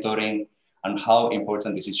of monitoring and how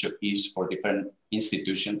important this issue is for different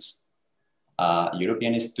institutions,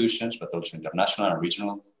 European institutions, but also international and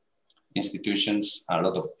regional institutions. A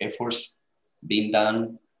lot of efforts being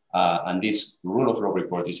done. And this rule of law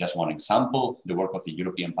report is just one example. The work of the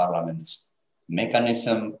European Parliament's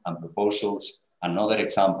mechanism and proposals, another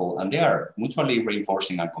example, and they are mutually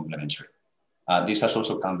reinforcing and complementary. This has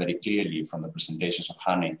also come very clearly from the presentations of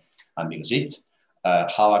Hanne and Birgit,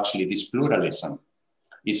 how actually this pluralism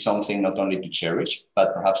is something not only to cherish,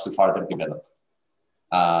 but perhaps to further develop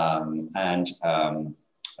and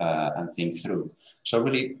think through. So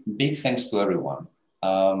really big thanks to everyone.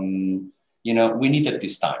 You know, we needed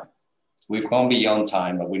this time. We've gone beyond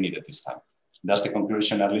time, but we needed this time. That's the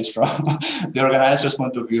conclusion, at least from the organizer's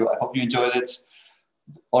point of view. I hope you enjoyed it.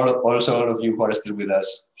 Also, all of you who are still with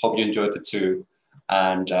us, hope you enjoyed it too.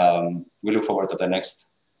 And we look forward to the next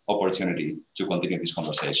opportunity to continue this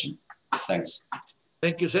conversation. Thanks.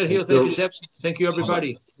 Thank you, Sergio. Thank you, CEPS. Thank you,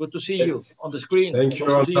 everybody. Good to see you on the screen. Thank you,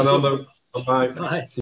 Fernando. Bye-bye. Bye.